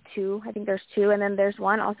play in like 2. I think there's 2, and then there's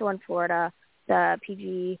one also in Florida, the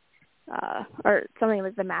PG, or something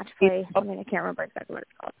like the match play. Something I can't remember exactly what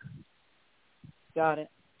it's called. Got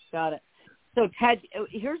it. So Ted,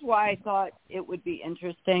 here's why I thought it would be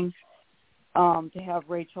interesting to have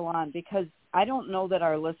Rachel on, because I don't know that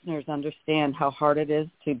our listeners understand how hard it is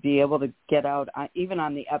to be able to get out, even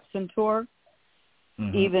on the Epson tour,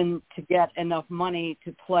 even to get enough money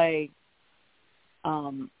to play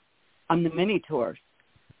on the mini tours.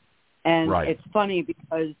 And It's funny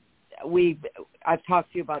because I've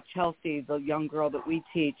talked to you about Chelsea, the young girl that we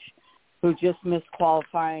teach, who just missed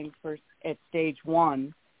qualifying at stage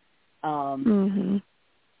 1. And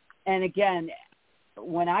again,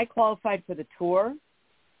 when I qualified for the tour,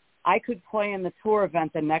 I could play in the tour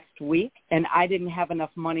event the next week, and I didn't have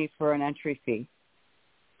enough money for an entry fee.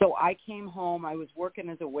 So I came home. I was working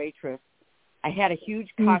as a waitress. I had a huge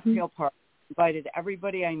cocktail party, invited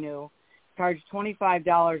everybody I knew, charged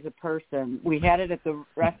 $25 a person. We had it at the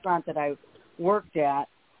restaurant that I worked at.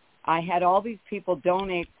 I had all these people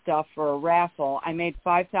donate stuff for a raffle. I made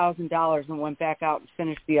 $5,000 and went back out and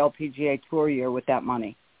finished the LPGA tour year with that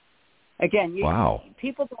money. Again,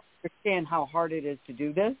 people don't understand how hard it is to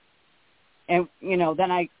do this. And,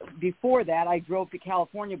 then before that, I drove to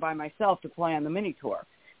California by myself to play on the mini tour.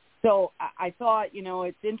 So I thought,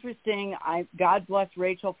 it's interesting. God bless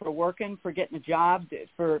Rachel for working, for getting a job,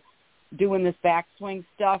 for doing this backswing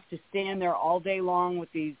stuff, to stand there all day long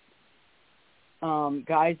with these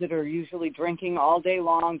guys that are usually drinking all day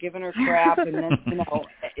long, giving her crap, and then,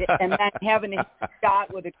 and then having a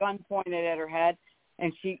shot with a gun pointed at her head.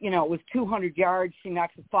 And she, it was 200 yards. She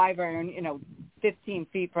knocks a 5-iron, 15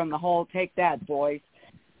 feet from the hole. Take that, boys.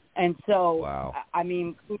 And so, I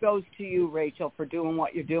mean, kudos to you, Rachel, for doing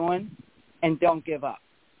what you're doing, and don't give up.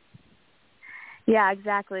 Yeah,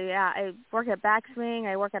 exactly. Yeah, I work at backswing.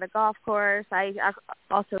 I work at a golf course. I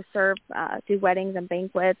also serve, do weddings and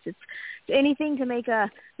banquets. It's anything to make a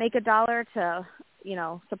dollar to,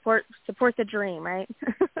 support the dream, right?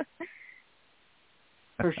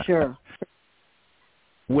 For sure.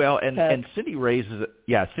 Well, and Cindy raises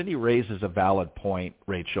a valid point,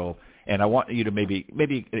 Rachel, and I want you to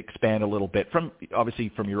maybe expand a little bit from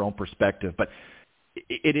your own perspective, but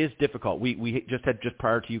it is difficult. We just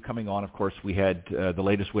prior to you coming on, of course, we had the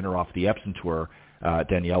latest winner off the Epson tour,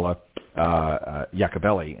 Daniela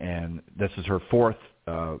Iacobelli, and this is her 4th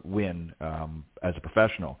win as a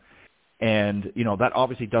professional, and that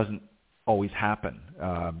obviously doesn't always happen.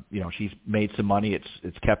 She's made some money;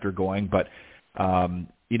 it's kept her going, but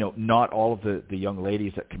not all of the young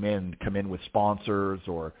ladies that come in with sponsors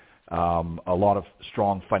or a lot of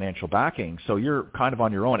strong financial backing. So you're kind of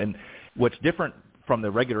on your own. And what's different from the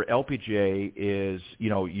regular LPGA is,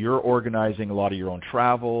 you're organizing a lot of your own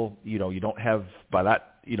travel. You don't have, by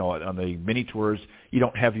that, on the mini tours, you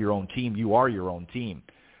don't have your own team. You are your own team.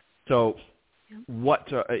 So what,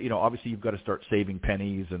 obviously you've got to start saving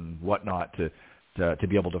pennies and whatnot to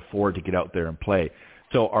be able to afford to get out there and play.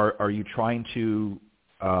 So are you trying to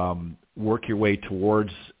work your way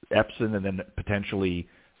towards Epson and then potentially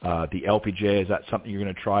the LPGA? Is that something you're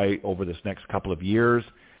going to try over this next couple of years?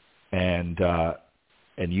 And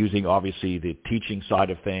using, obviously, the teaching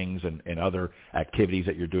side of things and other activities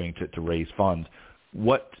that you're doing to raise funds.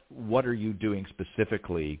 What are you doing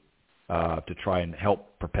specifically to try and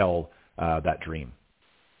help propel that dream?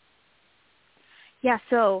 Yeah,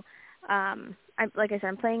 so like I said,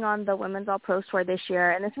 I'm playing on the Women's All-Pros Tour this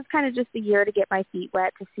year, and this is kind of just the year to get my feet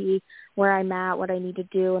wet, to see where I'm at, what I need to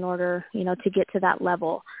do in order, to get to that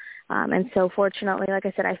level. And so fortunately, like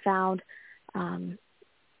I said, I found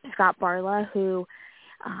Scott Barla, who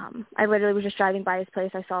I literally was just driving by his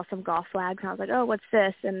place. I saw some golf flags, and I was like, oh, what's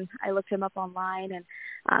this? And I looked him up online,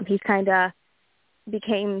 and he's kind of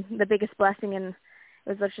became the biggest blessing, and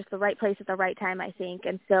it was just the right place at the right time, I think.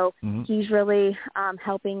 And so he's really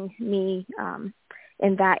helping me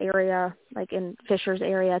in that area, like in Fisher's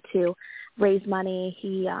area, to raise money.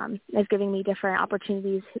 He is giving me different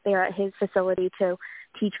opportunities there at his facility to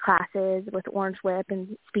teach classes with Orange Whip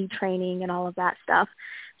and speed training and all of that stuff.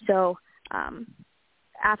 So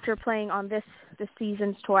after playing on this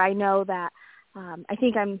season's tour, I know that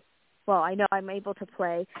I know I'm able to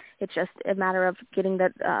play. It's just a matter of getting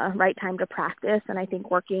the right time to practice. And I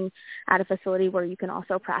think working at a facility where you can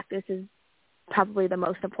also practice is probably the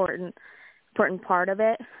most important part of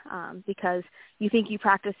it, because you think you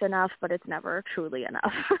practice enough, but it's never truly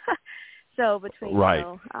enough. So between,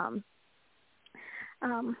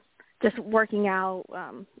 just working out,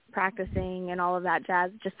 practicing, and all of that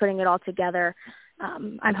jazz, just putting it all together.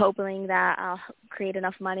 I'm hoping that I'll create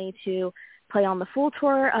enough money to play on the full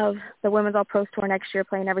tour of the Women's All Pros Tour next year,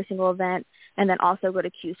 playing every single event, and then also go to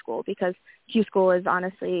Q School, because Q School is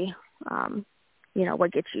honestly,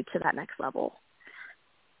 what gets you to that next level.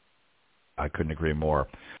 I couldn't agree more.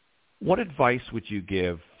 What advice would you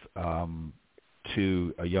give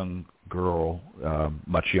to a young girl,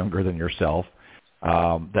 much younger than yourself,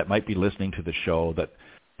 that might be listening to the show that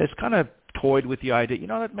has kind of toyed with the idea,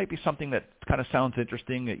 that might be something that kind of sounds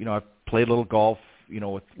interesting. I've played a little golf,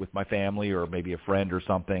 with my family or maybe a friend or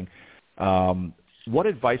something. What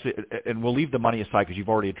advice, and we'll leave the money aside because you've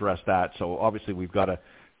already addressed that. So obviously we've got to,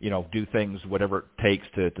 do things, whatever it takes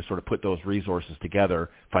to sort of put those resources together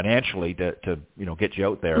financially to get you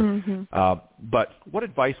out there. Mm-hmm. But what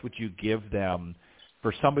advice would you give them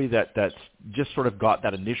for somebody that's just sort of got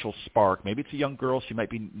that initial spark? Maybe it's a young girl. She might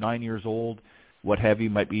be 9 years old, what have you,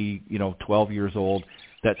 might be, 12 years old,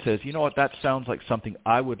 that says, what, that sounds like something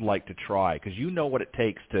I would like to try, because what it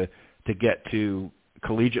takes to get to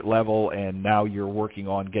collegiate level, and now you're working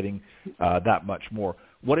on getting that much more.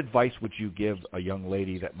 What advice would you give a young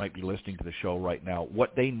lady that might be listening to the show right now,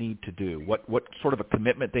 what they need to do, what sort of a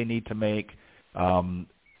commitment they need to make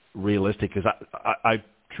realistic? Because I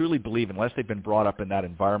truly believe unless they've been brought up in that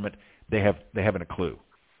environment, they haven't a clue.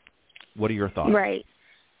 What are your thoughts? Right.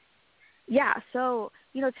 Yeah, so,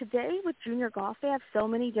 today with junior golf, they have so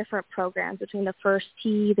many different programs between the First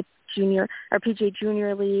Tee, the junior, or PGA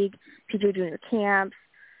Junior League, PGA Junior Camps,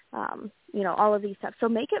 all of these stuff. So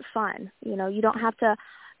make it fun. You don't have to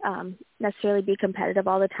necessarily be competitive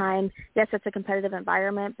all the time. Yes, it's a competitive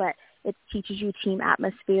environment, but it teaches you team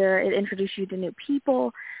atmosphere. It introduces you to new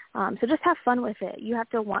people. So just have fun with it. You have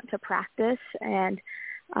to want to practice and,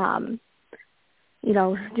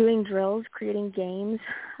 doing drills, creating games.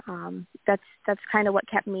 That's kind of what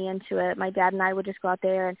kept me into it. My dad and I would just go out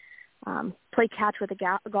there and play catch with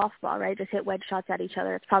a golf ball, right? Just hit wedge shots at each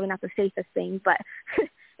other. It's probably not the safest thing, but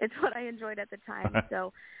it's what I enjoyed at the time.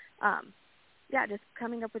 So, just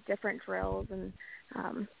coming up with different drills. And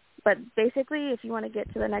but basically, if you want to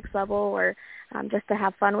get to the next level or just to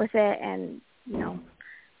have fun with it, and,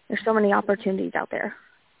 there's so many opportunities out there.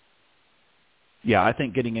 Yeah, I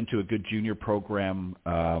think getting into a good junior program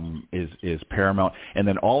is paramount. And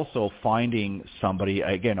then also finding somebody,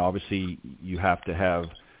 again, obviously you have to have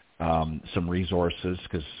some resources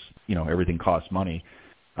because, everything costs money,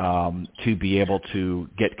 to be able to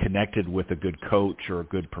get connected with a good coach or a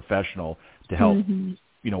good professional to help,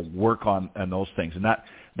 work on those things. And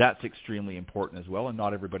that's extremely important as well. And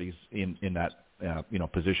not everybody's in that,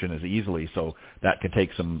 position as easily. So that can take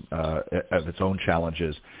some of its own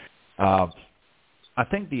challenges. I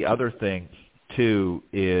think the other thing, too,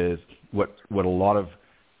 is what a lot of,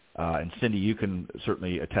 and Cindy, you can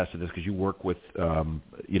certainly attest to this because you work with, some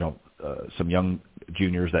young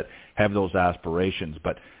juniors that have those aspirations.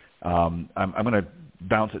 But I'm going to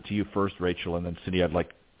bounce it to you first, Rachel, and then Cindy, I'd like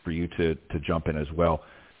for you to jump in as well.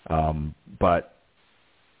 But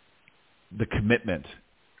the commitment,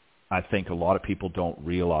 I think a lot of people don't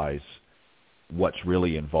realize what's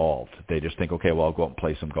really involved. They just think, okay, well, I'll go out and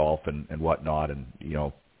play some golf and whatnot, and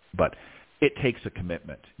but it takes a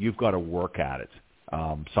commitment. You've got to work at it.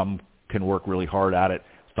 Some can work really hard at it.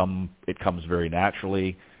 Some it comes very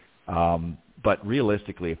naturally. But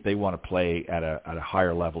realistically, if they want to play at a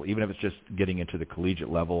higher level, even if it's just getting into the collegiate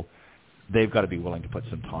level, they've got to be willing to put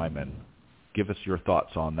some time in. Give us your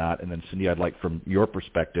thoughts on that, and then Cindy, I'd like from your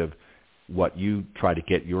perspective what you try to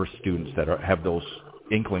get your students that have those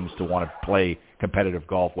inklings to want to play competitive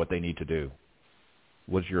golf, what they need to do.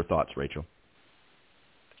 What's your thoughts, Rachel?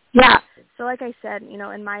 Yeah. So like I said,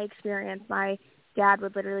 in my experience, my dad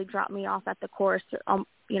would literally drop me off at the course,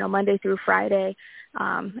 Monday through Friday.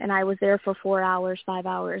 And I was there for 4 hours, 5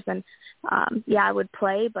 hours. And, I would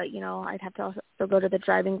play, but, I'd have to also go to the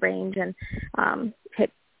driving range and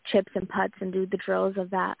hit chips and putts and do the drills of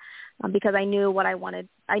that because I knew what I wanted.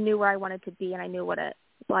 I knew where I wanted to be, and I knew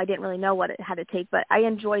I didn't really know what it had to take, but I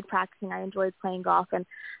enjoyed practicing. I enjoyed playing golf, and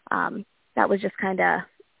that was just kind of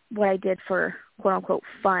what I did for quote-unquote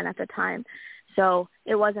fun at the time. So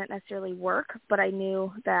it wasn't necessarily work, but I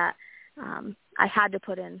knew that I had to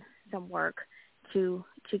put in some work to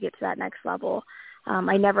get to that next level.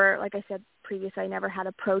 I never, like I said previously, I never had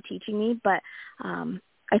a pro teaching me, but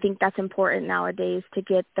I think that's important nowadays to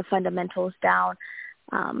get the fundamentals down.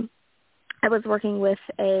 I was working with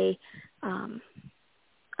a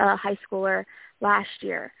high schooler last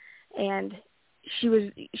year, and she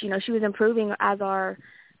was improving as our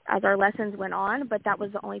lessons went on, but that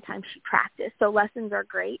was the only time she practiced. So lessons are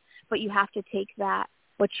great, but you have to take that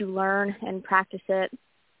what you learn and practice it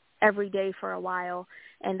every day for a while,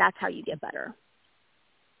 and that's how you get better.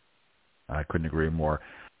 I couldn't agree more.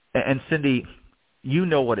 And Cindy, you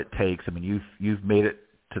know what it takes. I mean, you've made it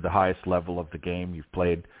to the highest level of the game. You've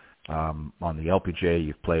played on the LPGA.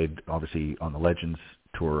 You've played, obviously, on the Legends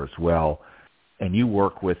Tour as well. And you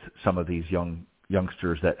work with some of these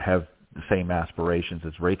youngsters that have the same aspirations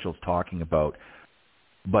as Rachel's talking about.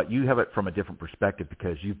 But you have it from a different perspective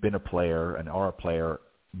because you've been a player and are a player,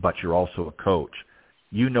 but you're also a coach.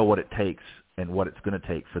 You know what it takes and what it's going to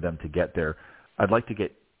take for them to get there. I'd like to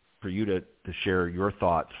get for you to share your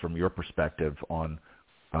thoughts from your perspective on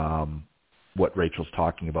what Rachel's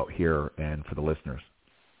talking about here and for the listeners.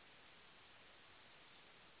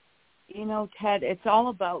 You know, Ted, it's all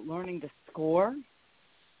about learning to score.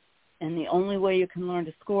 And the only way you can learn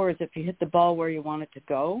to score is if you hit the ball where you want it to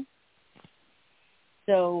go.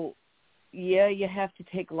 So, yeah, you have to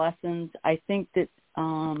take lessons. I think that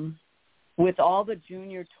with all the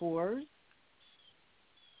junior tours,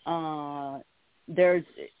 there's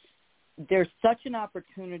such an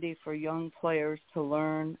opportunity for young players to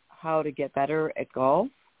learn how to get better at golf.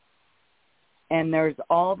 And there's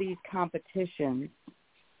all these competitions,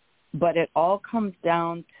 but it all comes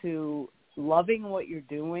down to loving what you're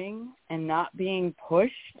doing and not being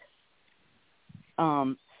pushed.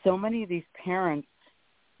 So many of these parents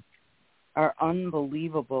are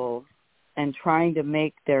unbelievable and trying to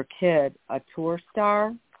make their kid a tour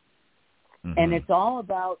star. Mm-hmm. And it's all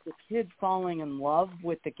about the kid falling in love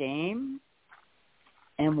with the game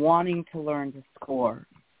and wanting to learn to score.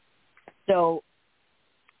 So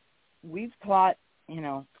we've taught,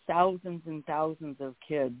 thousands and thousands of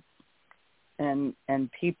kids and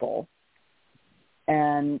people.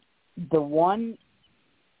 And the one,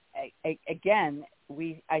 again,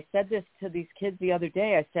 I said this to these kids the other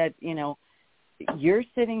day. I said, you're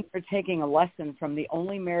sitting here taking a lesson from the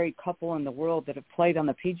only married couple in the world that have played on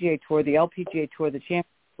the PGA Tour, the LPGA Tour, the Champions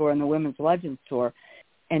Tour, and the Women's Legends Tour,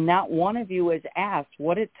 and not one of you has asked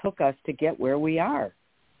what it took us to get where we are.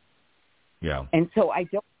 Yeah. And so I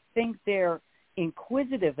don't think they're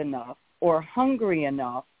inquisitive enough or hungry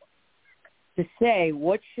enough to say,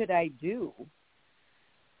 what should I do?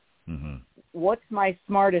 Mm-hmm. What's my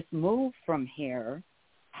smartest move from here?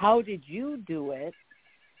 How did you do it?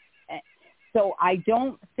 So I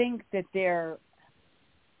don't think that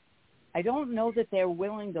I don't know that they're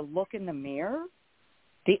willing to look in the mirror.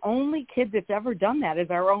 The only kid that's ever done that is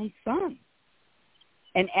our own son.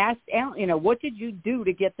 And asked Alan, what did you do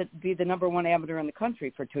to be the number one amateur in the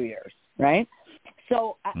country for 2 years, right?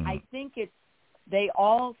 So I think they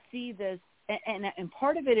all see this, and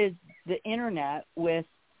part of it is the internet with,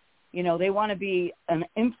 they want to be an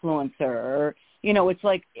influencer or, it's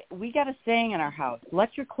like we got a saying in our house,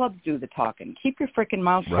 let your clubs do the talking. Keep your freaking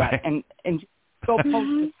mouth shut right. and go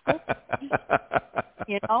post the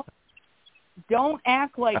school. Don't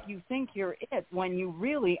act like you think you're it when you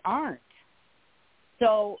really aren't.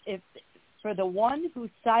 So if for the one who's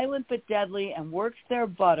silent but deadly and works their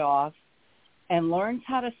butt off and learns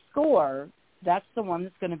how to score, that's the one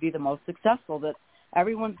that's going to be the most successful, that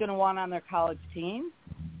everyone's going to want on their college team.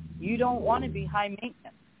 You don't want to be high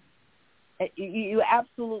maintenance. You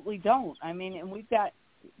absolutely don't. I mean, and we've got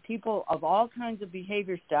people of all kinds of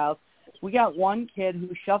behavior styles. We got one kid who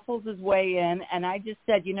shuffles his way in, and I just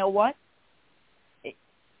said, you know what?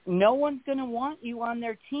 No one's going to want you on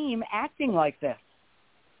their team acting like this.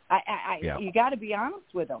 You got to be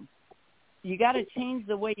honest with them. You got to change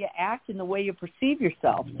the way you act and the way you perceive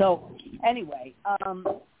yourself. So anyway,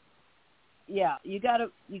 you got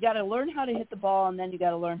to learn how to hit the ball, and then you got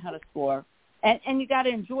to learn how to score. And you got to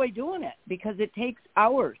enjoy doing it because it takes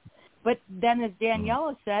hours. But then, as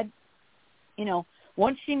Daniela said,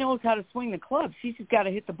 once she knows how to swing the club, she's just got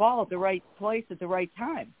to hit the ball at the right place at the right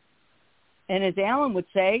time. And as Alan would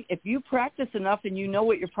say, if you practice enough and you know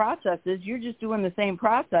what your process is, you're just doing the same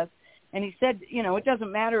process. And he said, it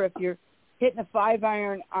doesn't matter if you're hitting a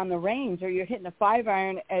 5-iron on the range or you're hitting a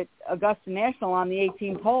 5-iron at Augusta National on the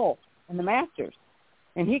 18th hole in the Masters.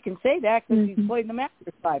 And he can say that because he's played the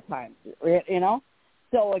Masters 5 times,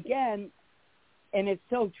 So, again, and it's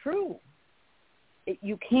so true,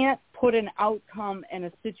 you can't put an outcome and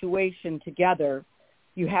a situation together.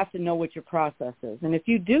 You have to know what your process is. And if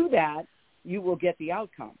you do that, you will get the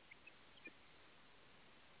outcome.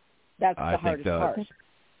 That's the hardest part.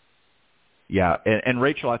 Yeah, and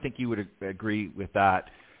Rachel, I think you would agree with that.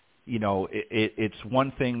 It's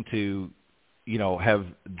one thing to have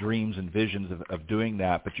dreams and visions of doing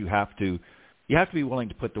that, but you have to be willing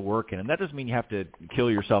to put the work in. And that doesn't mean you have to kill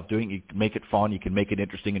yourself doing it. You can make it fun. You can make it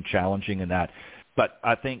interesting and challenging and that. But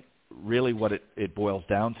I think really what it boils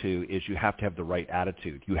down to is you have to have the right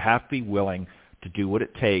attitude. You have to be willing to do what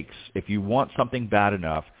it takes. If you want something bad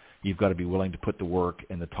enough, you've got to be willing to put the work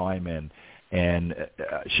and the time in. And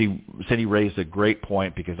Cindy raised a great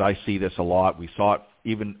point, because I see this a lot. We saw it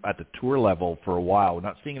even at the tour level for a while. We're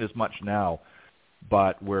not seeing it as much now,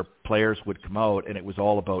 but where players would come out and it was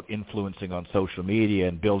all about influencing on social media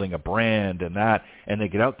and building a brand and that, and they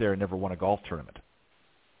get out there and never won a golf tournament.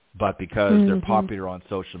 But because they're popular on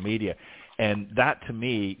social media. And that, to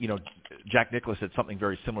me, Jack Nicklaus said something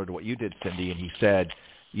very similar to what you did, Cindy, and he said,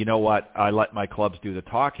 you know what, I let my clubs do the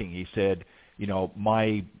talking. He said,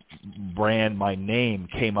 my brand, my name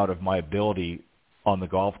came out of my ability on the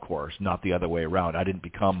golf course, not the other way around. I didn't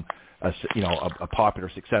become a popular,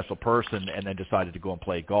 successful person and then decided to go and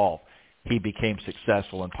play golf. He became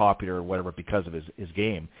successful and popular or whatever because of his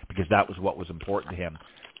game, because that was what was important to him.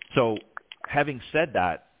 So having said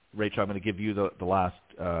that, Rachel, I'm going to give you the last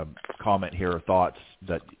comment here, or thoughts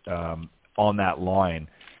that on that line.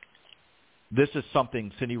 This is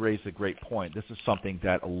something, Cindy raised a great point. This is something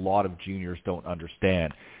that a lot of juniors don't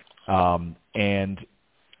understand. And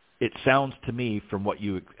it sounds to me, from what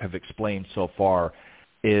you have explained so far,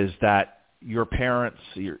 is that your parents,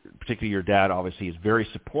 particularly your dad, obviously, is very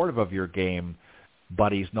supportive of your game,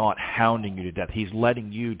 but he's not hounding you to death. He's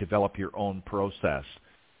letting you develop your own process.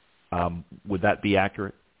 Would that be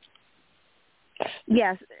accurate?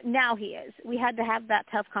 Yes, now he is. We had to have that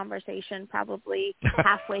tough conversation probably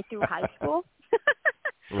halfway through high school.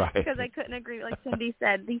 Right. Because I couldn't agree. Like Cindy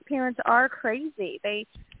said, these parents are crazy.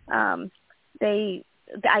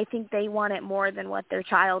 I think they want it more than what their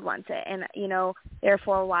child wants it. And, there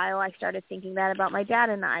for a while I started thinking that about my dad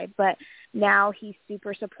and I. But now he's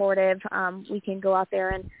super supportive. We can go out there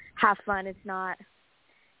and have fun. It's not,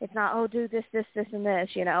 oh, do this, and this,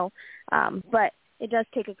 But it does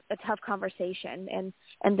take a tough conversation,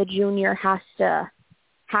 and the junior has to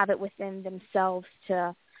have it within themselves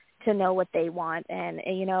to know what they want. And,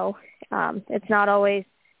 it's not always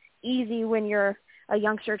easy when you're a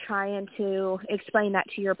youngster trying to explain that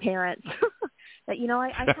to your parents that,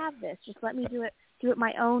 I have this, just let me do it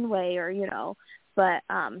my own way, or, but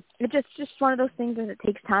it's just one of those things that it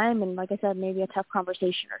takes time. And like I said, maybe a tough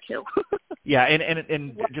conversation or two. Yeah.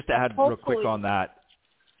 And just to add real quick on that,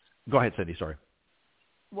 go ahead, Cindy, sorry.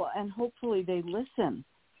 Well, and hopefully they listen.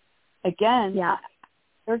 Again, yeah.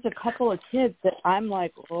 There's a couple of kids that I'm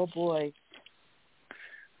like, oh boy.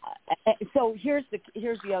 So here's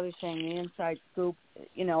the other thing, the inside scoop.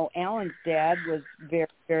 Alan's dad was very,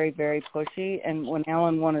 very, very pushy, and when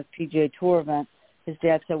Alan won his PGA Tour event, his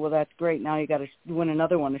dad said, "Well, that's great. Now you got to win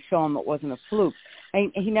another one to show him it wasn't a fluke."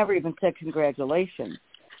 He never even said congratulations.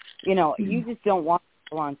 You just don't want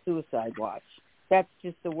people on suicide watch. That's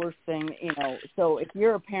just the worst thing, So if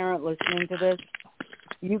you're a parent listening to this,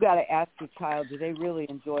 you got to ask your child, do they really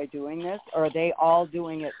enjoy doing this, or are they all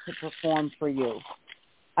doing it to perform for you?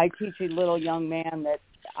 I teach a little young man that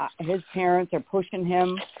his parents are pushing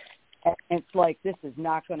him, and it's like, this is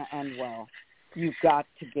not going to end well. You've got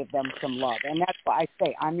to give them some love. And that's why I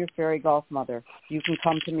say, I'm your fairy golf mother. You can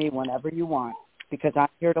come to me whenever you want, because I'm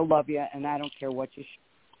here to love you, and I don't care what you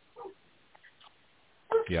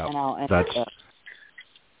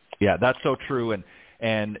Yeah, that's so true.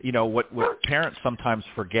 And what parents sometimes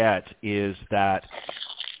forget is that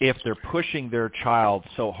if they're pushing their child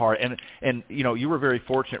so hard, and you were very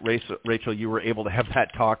fortunate, Rachel, you were able to have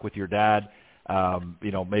that talk with your dad,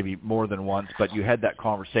 maybe more than once, but you had that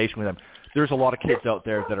conversation with him. There's a lot of kids out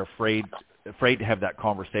there that are afraid to have that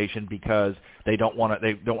conversation because they don't want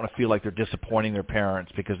to feel like they're disappointing their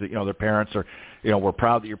parents, because their parents are, we're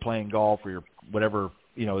proud that you're playing golf, or you're whatever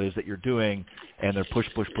it is that you're doing, and they're push,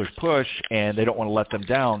 and they don't want to let them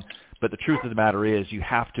down. But the truth of the matter is,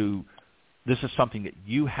 this is something that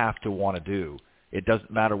you have to want to do. It doesn't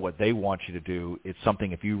matter what they want you to do. It's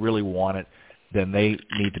something, if you really want it, then they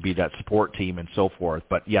need to be that support team and so forth.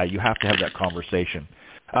 But yeah, you have to have that conversation.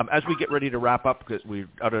 As we get ready to wrap up, because we're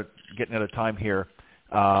getting out of time here,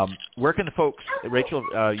 where can the folks, Rachel,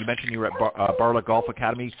 you mentioned you were at Barla Golf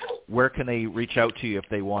Academy. Where can they reach out to you if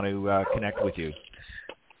they want to connect with you?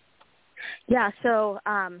 Yeah, so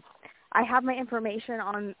I have my information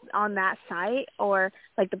on that site, or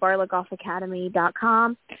like the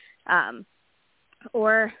barlagolfacademy.com,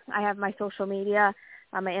 or I have my social media.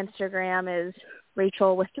 My Instagram is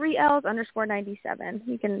Rachel with 3 L's _97.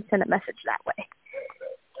 You can send a message that way.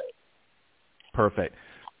 Perfect.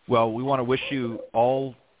 Well, we want to wish you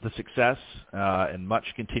all the success and much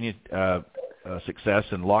continued success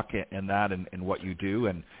and luck in that and what you do,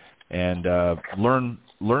 and learn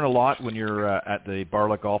learn a lot when you're at the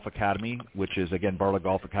Barla Golf Academy, which is, again,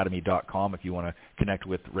 barlagolfacademy.com. If you want to connect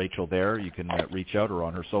with Rachel there, you can reach out or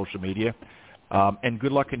on her social media. And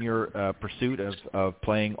good luck in your pursuit of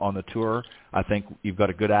playing on the tour. I think you've got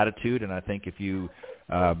a good attitude, and I think if you,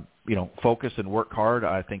 focus and work hard,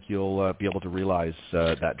 I think you'll be able to realize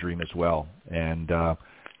that dream as well. And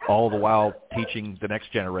all the while teaching the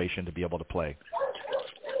next generation to be able to play.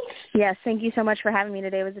 Yes, thank you so much for having me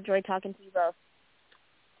today. It was a joy talking to you both.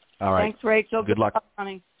 All right. Thanks, Rachel. Good luck.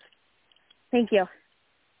 Honey. Thank you.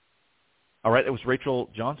 All right. It was Rachel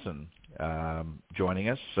Johnson joining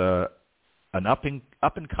us, an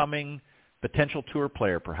up-and-coming potential tour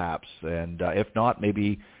player, perhaps, and if not,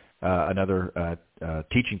 maybe another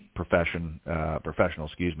teaching professional,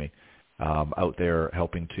 out there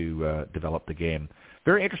helping to develop the game.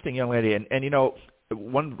 Very interesting young lady. And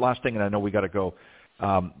one last thing, and I know we got to go,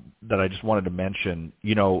 that I just wanted to mention,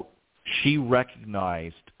 she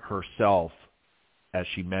recognized herself, as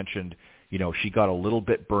she mentioned, she got a little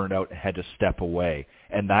bit burned out and had to step away,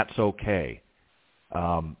 and that's okay.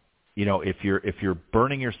 If you're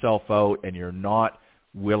burning yourself out and you're not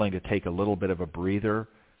willing to take a little bit of a breather,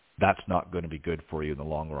 that's not going to be good for you in the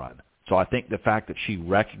long run. So I think the fact that she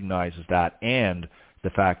recognizes that, and the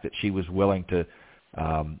fact that she was willing to,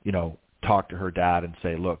 talk to her dad and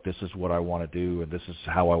say, look, this is what I want to do, and this is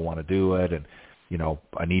how I want to do it, and,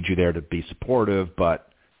 I need you there to be supportive, but,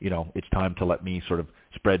 it's time to let me sort of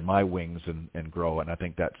spread my wings and grow. And I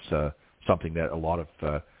think that's something that a lot of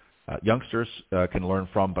youngsters can learn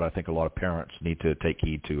from, but I think a lot of parents need to take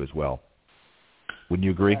heed to as well. Wouldn't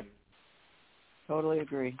you agree? Totally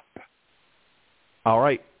agree. All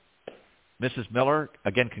right. Mrs. Miller,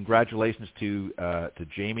 again, congratulations to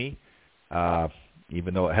Jamie,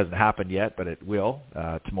 even though it hasn't happened yet, but it will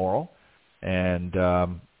tomorrow. And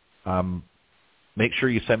make sure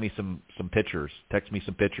you send me some pictures. Text me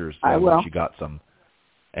some pictures once you got some.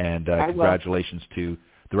 And congratulations to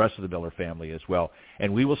the rest of the Miller family as well.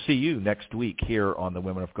 And we will see you next week here on the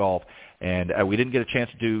Women of Golf. And we didn't get a chance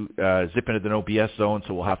to do Zip Into the No BS Zone,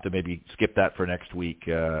 so we'll have to maybe skip that for next week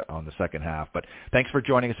on the second half. But thanks for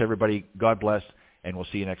joining us, everybody. God bless, and we'll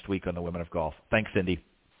see you next week on the Women of Golf. Thanks, Cindy.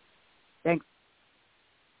 Thanks.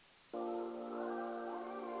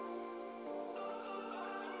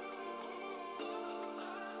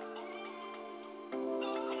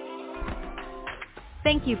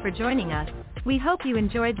 Thank you for joining us. We hope you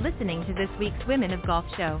enjoyed listening to this week's Women of Golf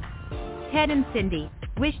show. Ted and Cindy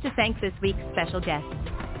wish to thank this week's special guests.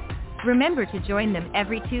 Remember to join them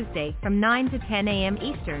every Tuesday from 9 to 10 a.m.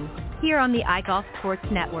 Eastern here on the iGolf Sports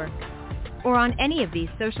Network, or on any of these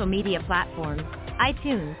social media platforms: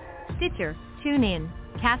 iTunes, Stitcher, TuneIn,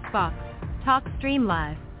 CastBox, TalkStream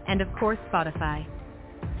Live, and of course Spotify.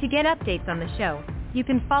 To get updates on the show, you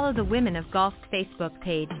can follow the Women of Golf's Facebook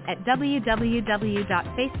page at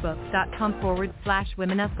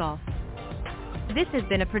www.facebook.com/Women of Golf. This has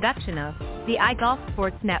been a production of the iGolf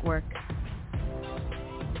Sports Network.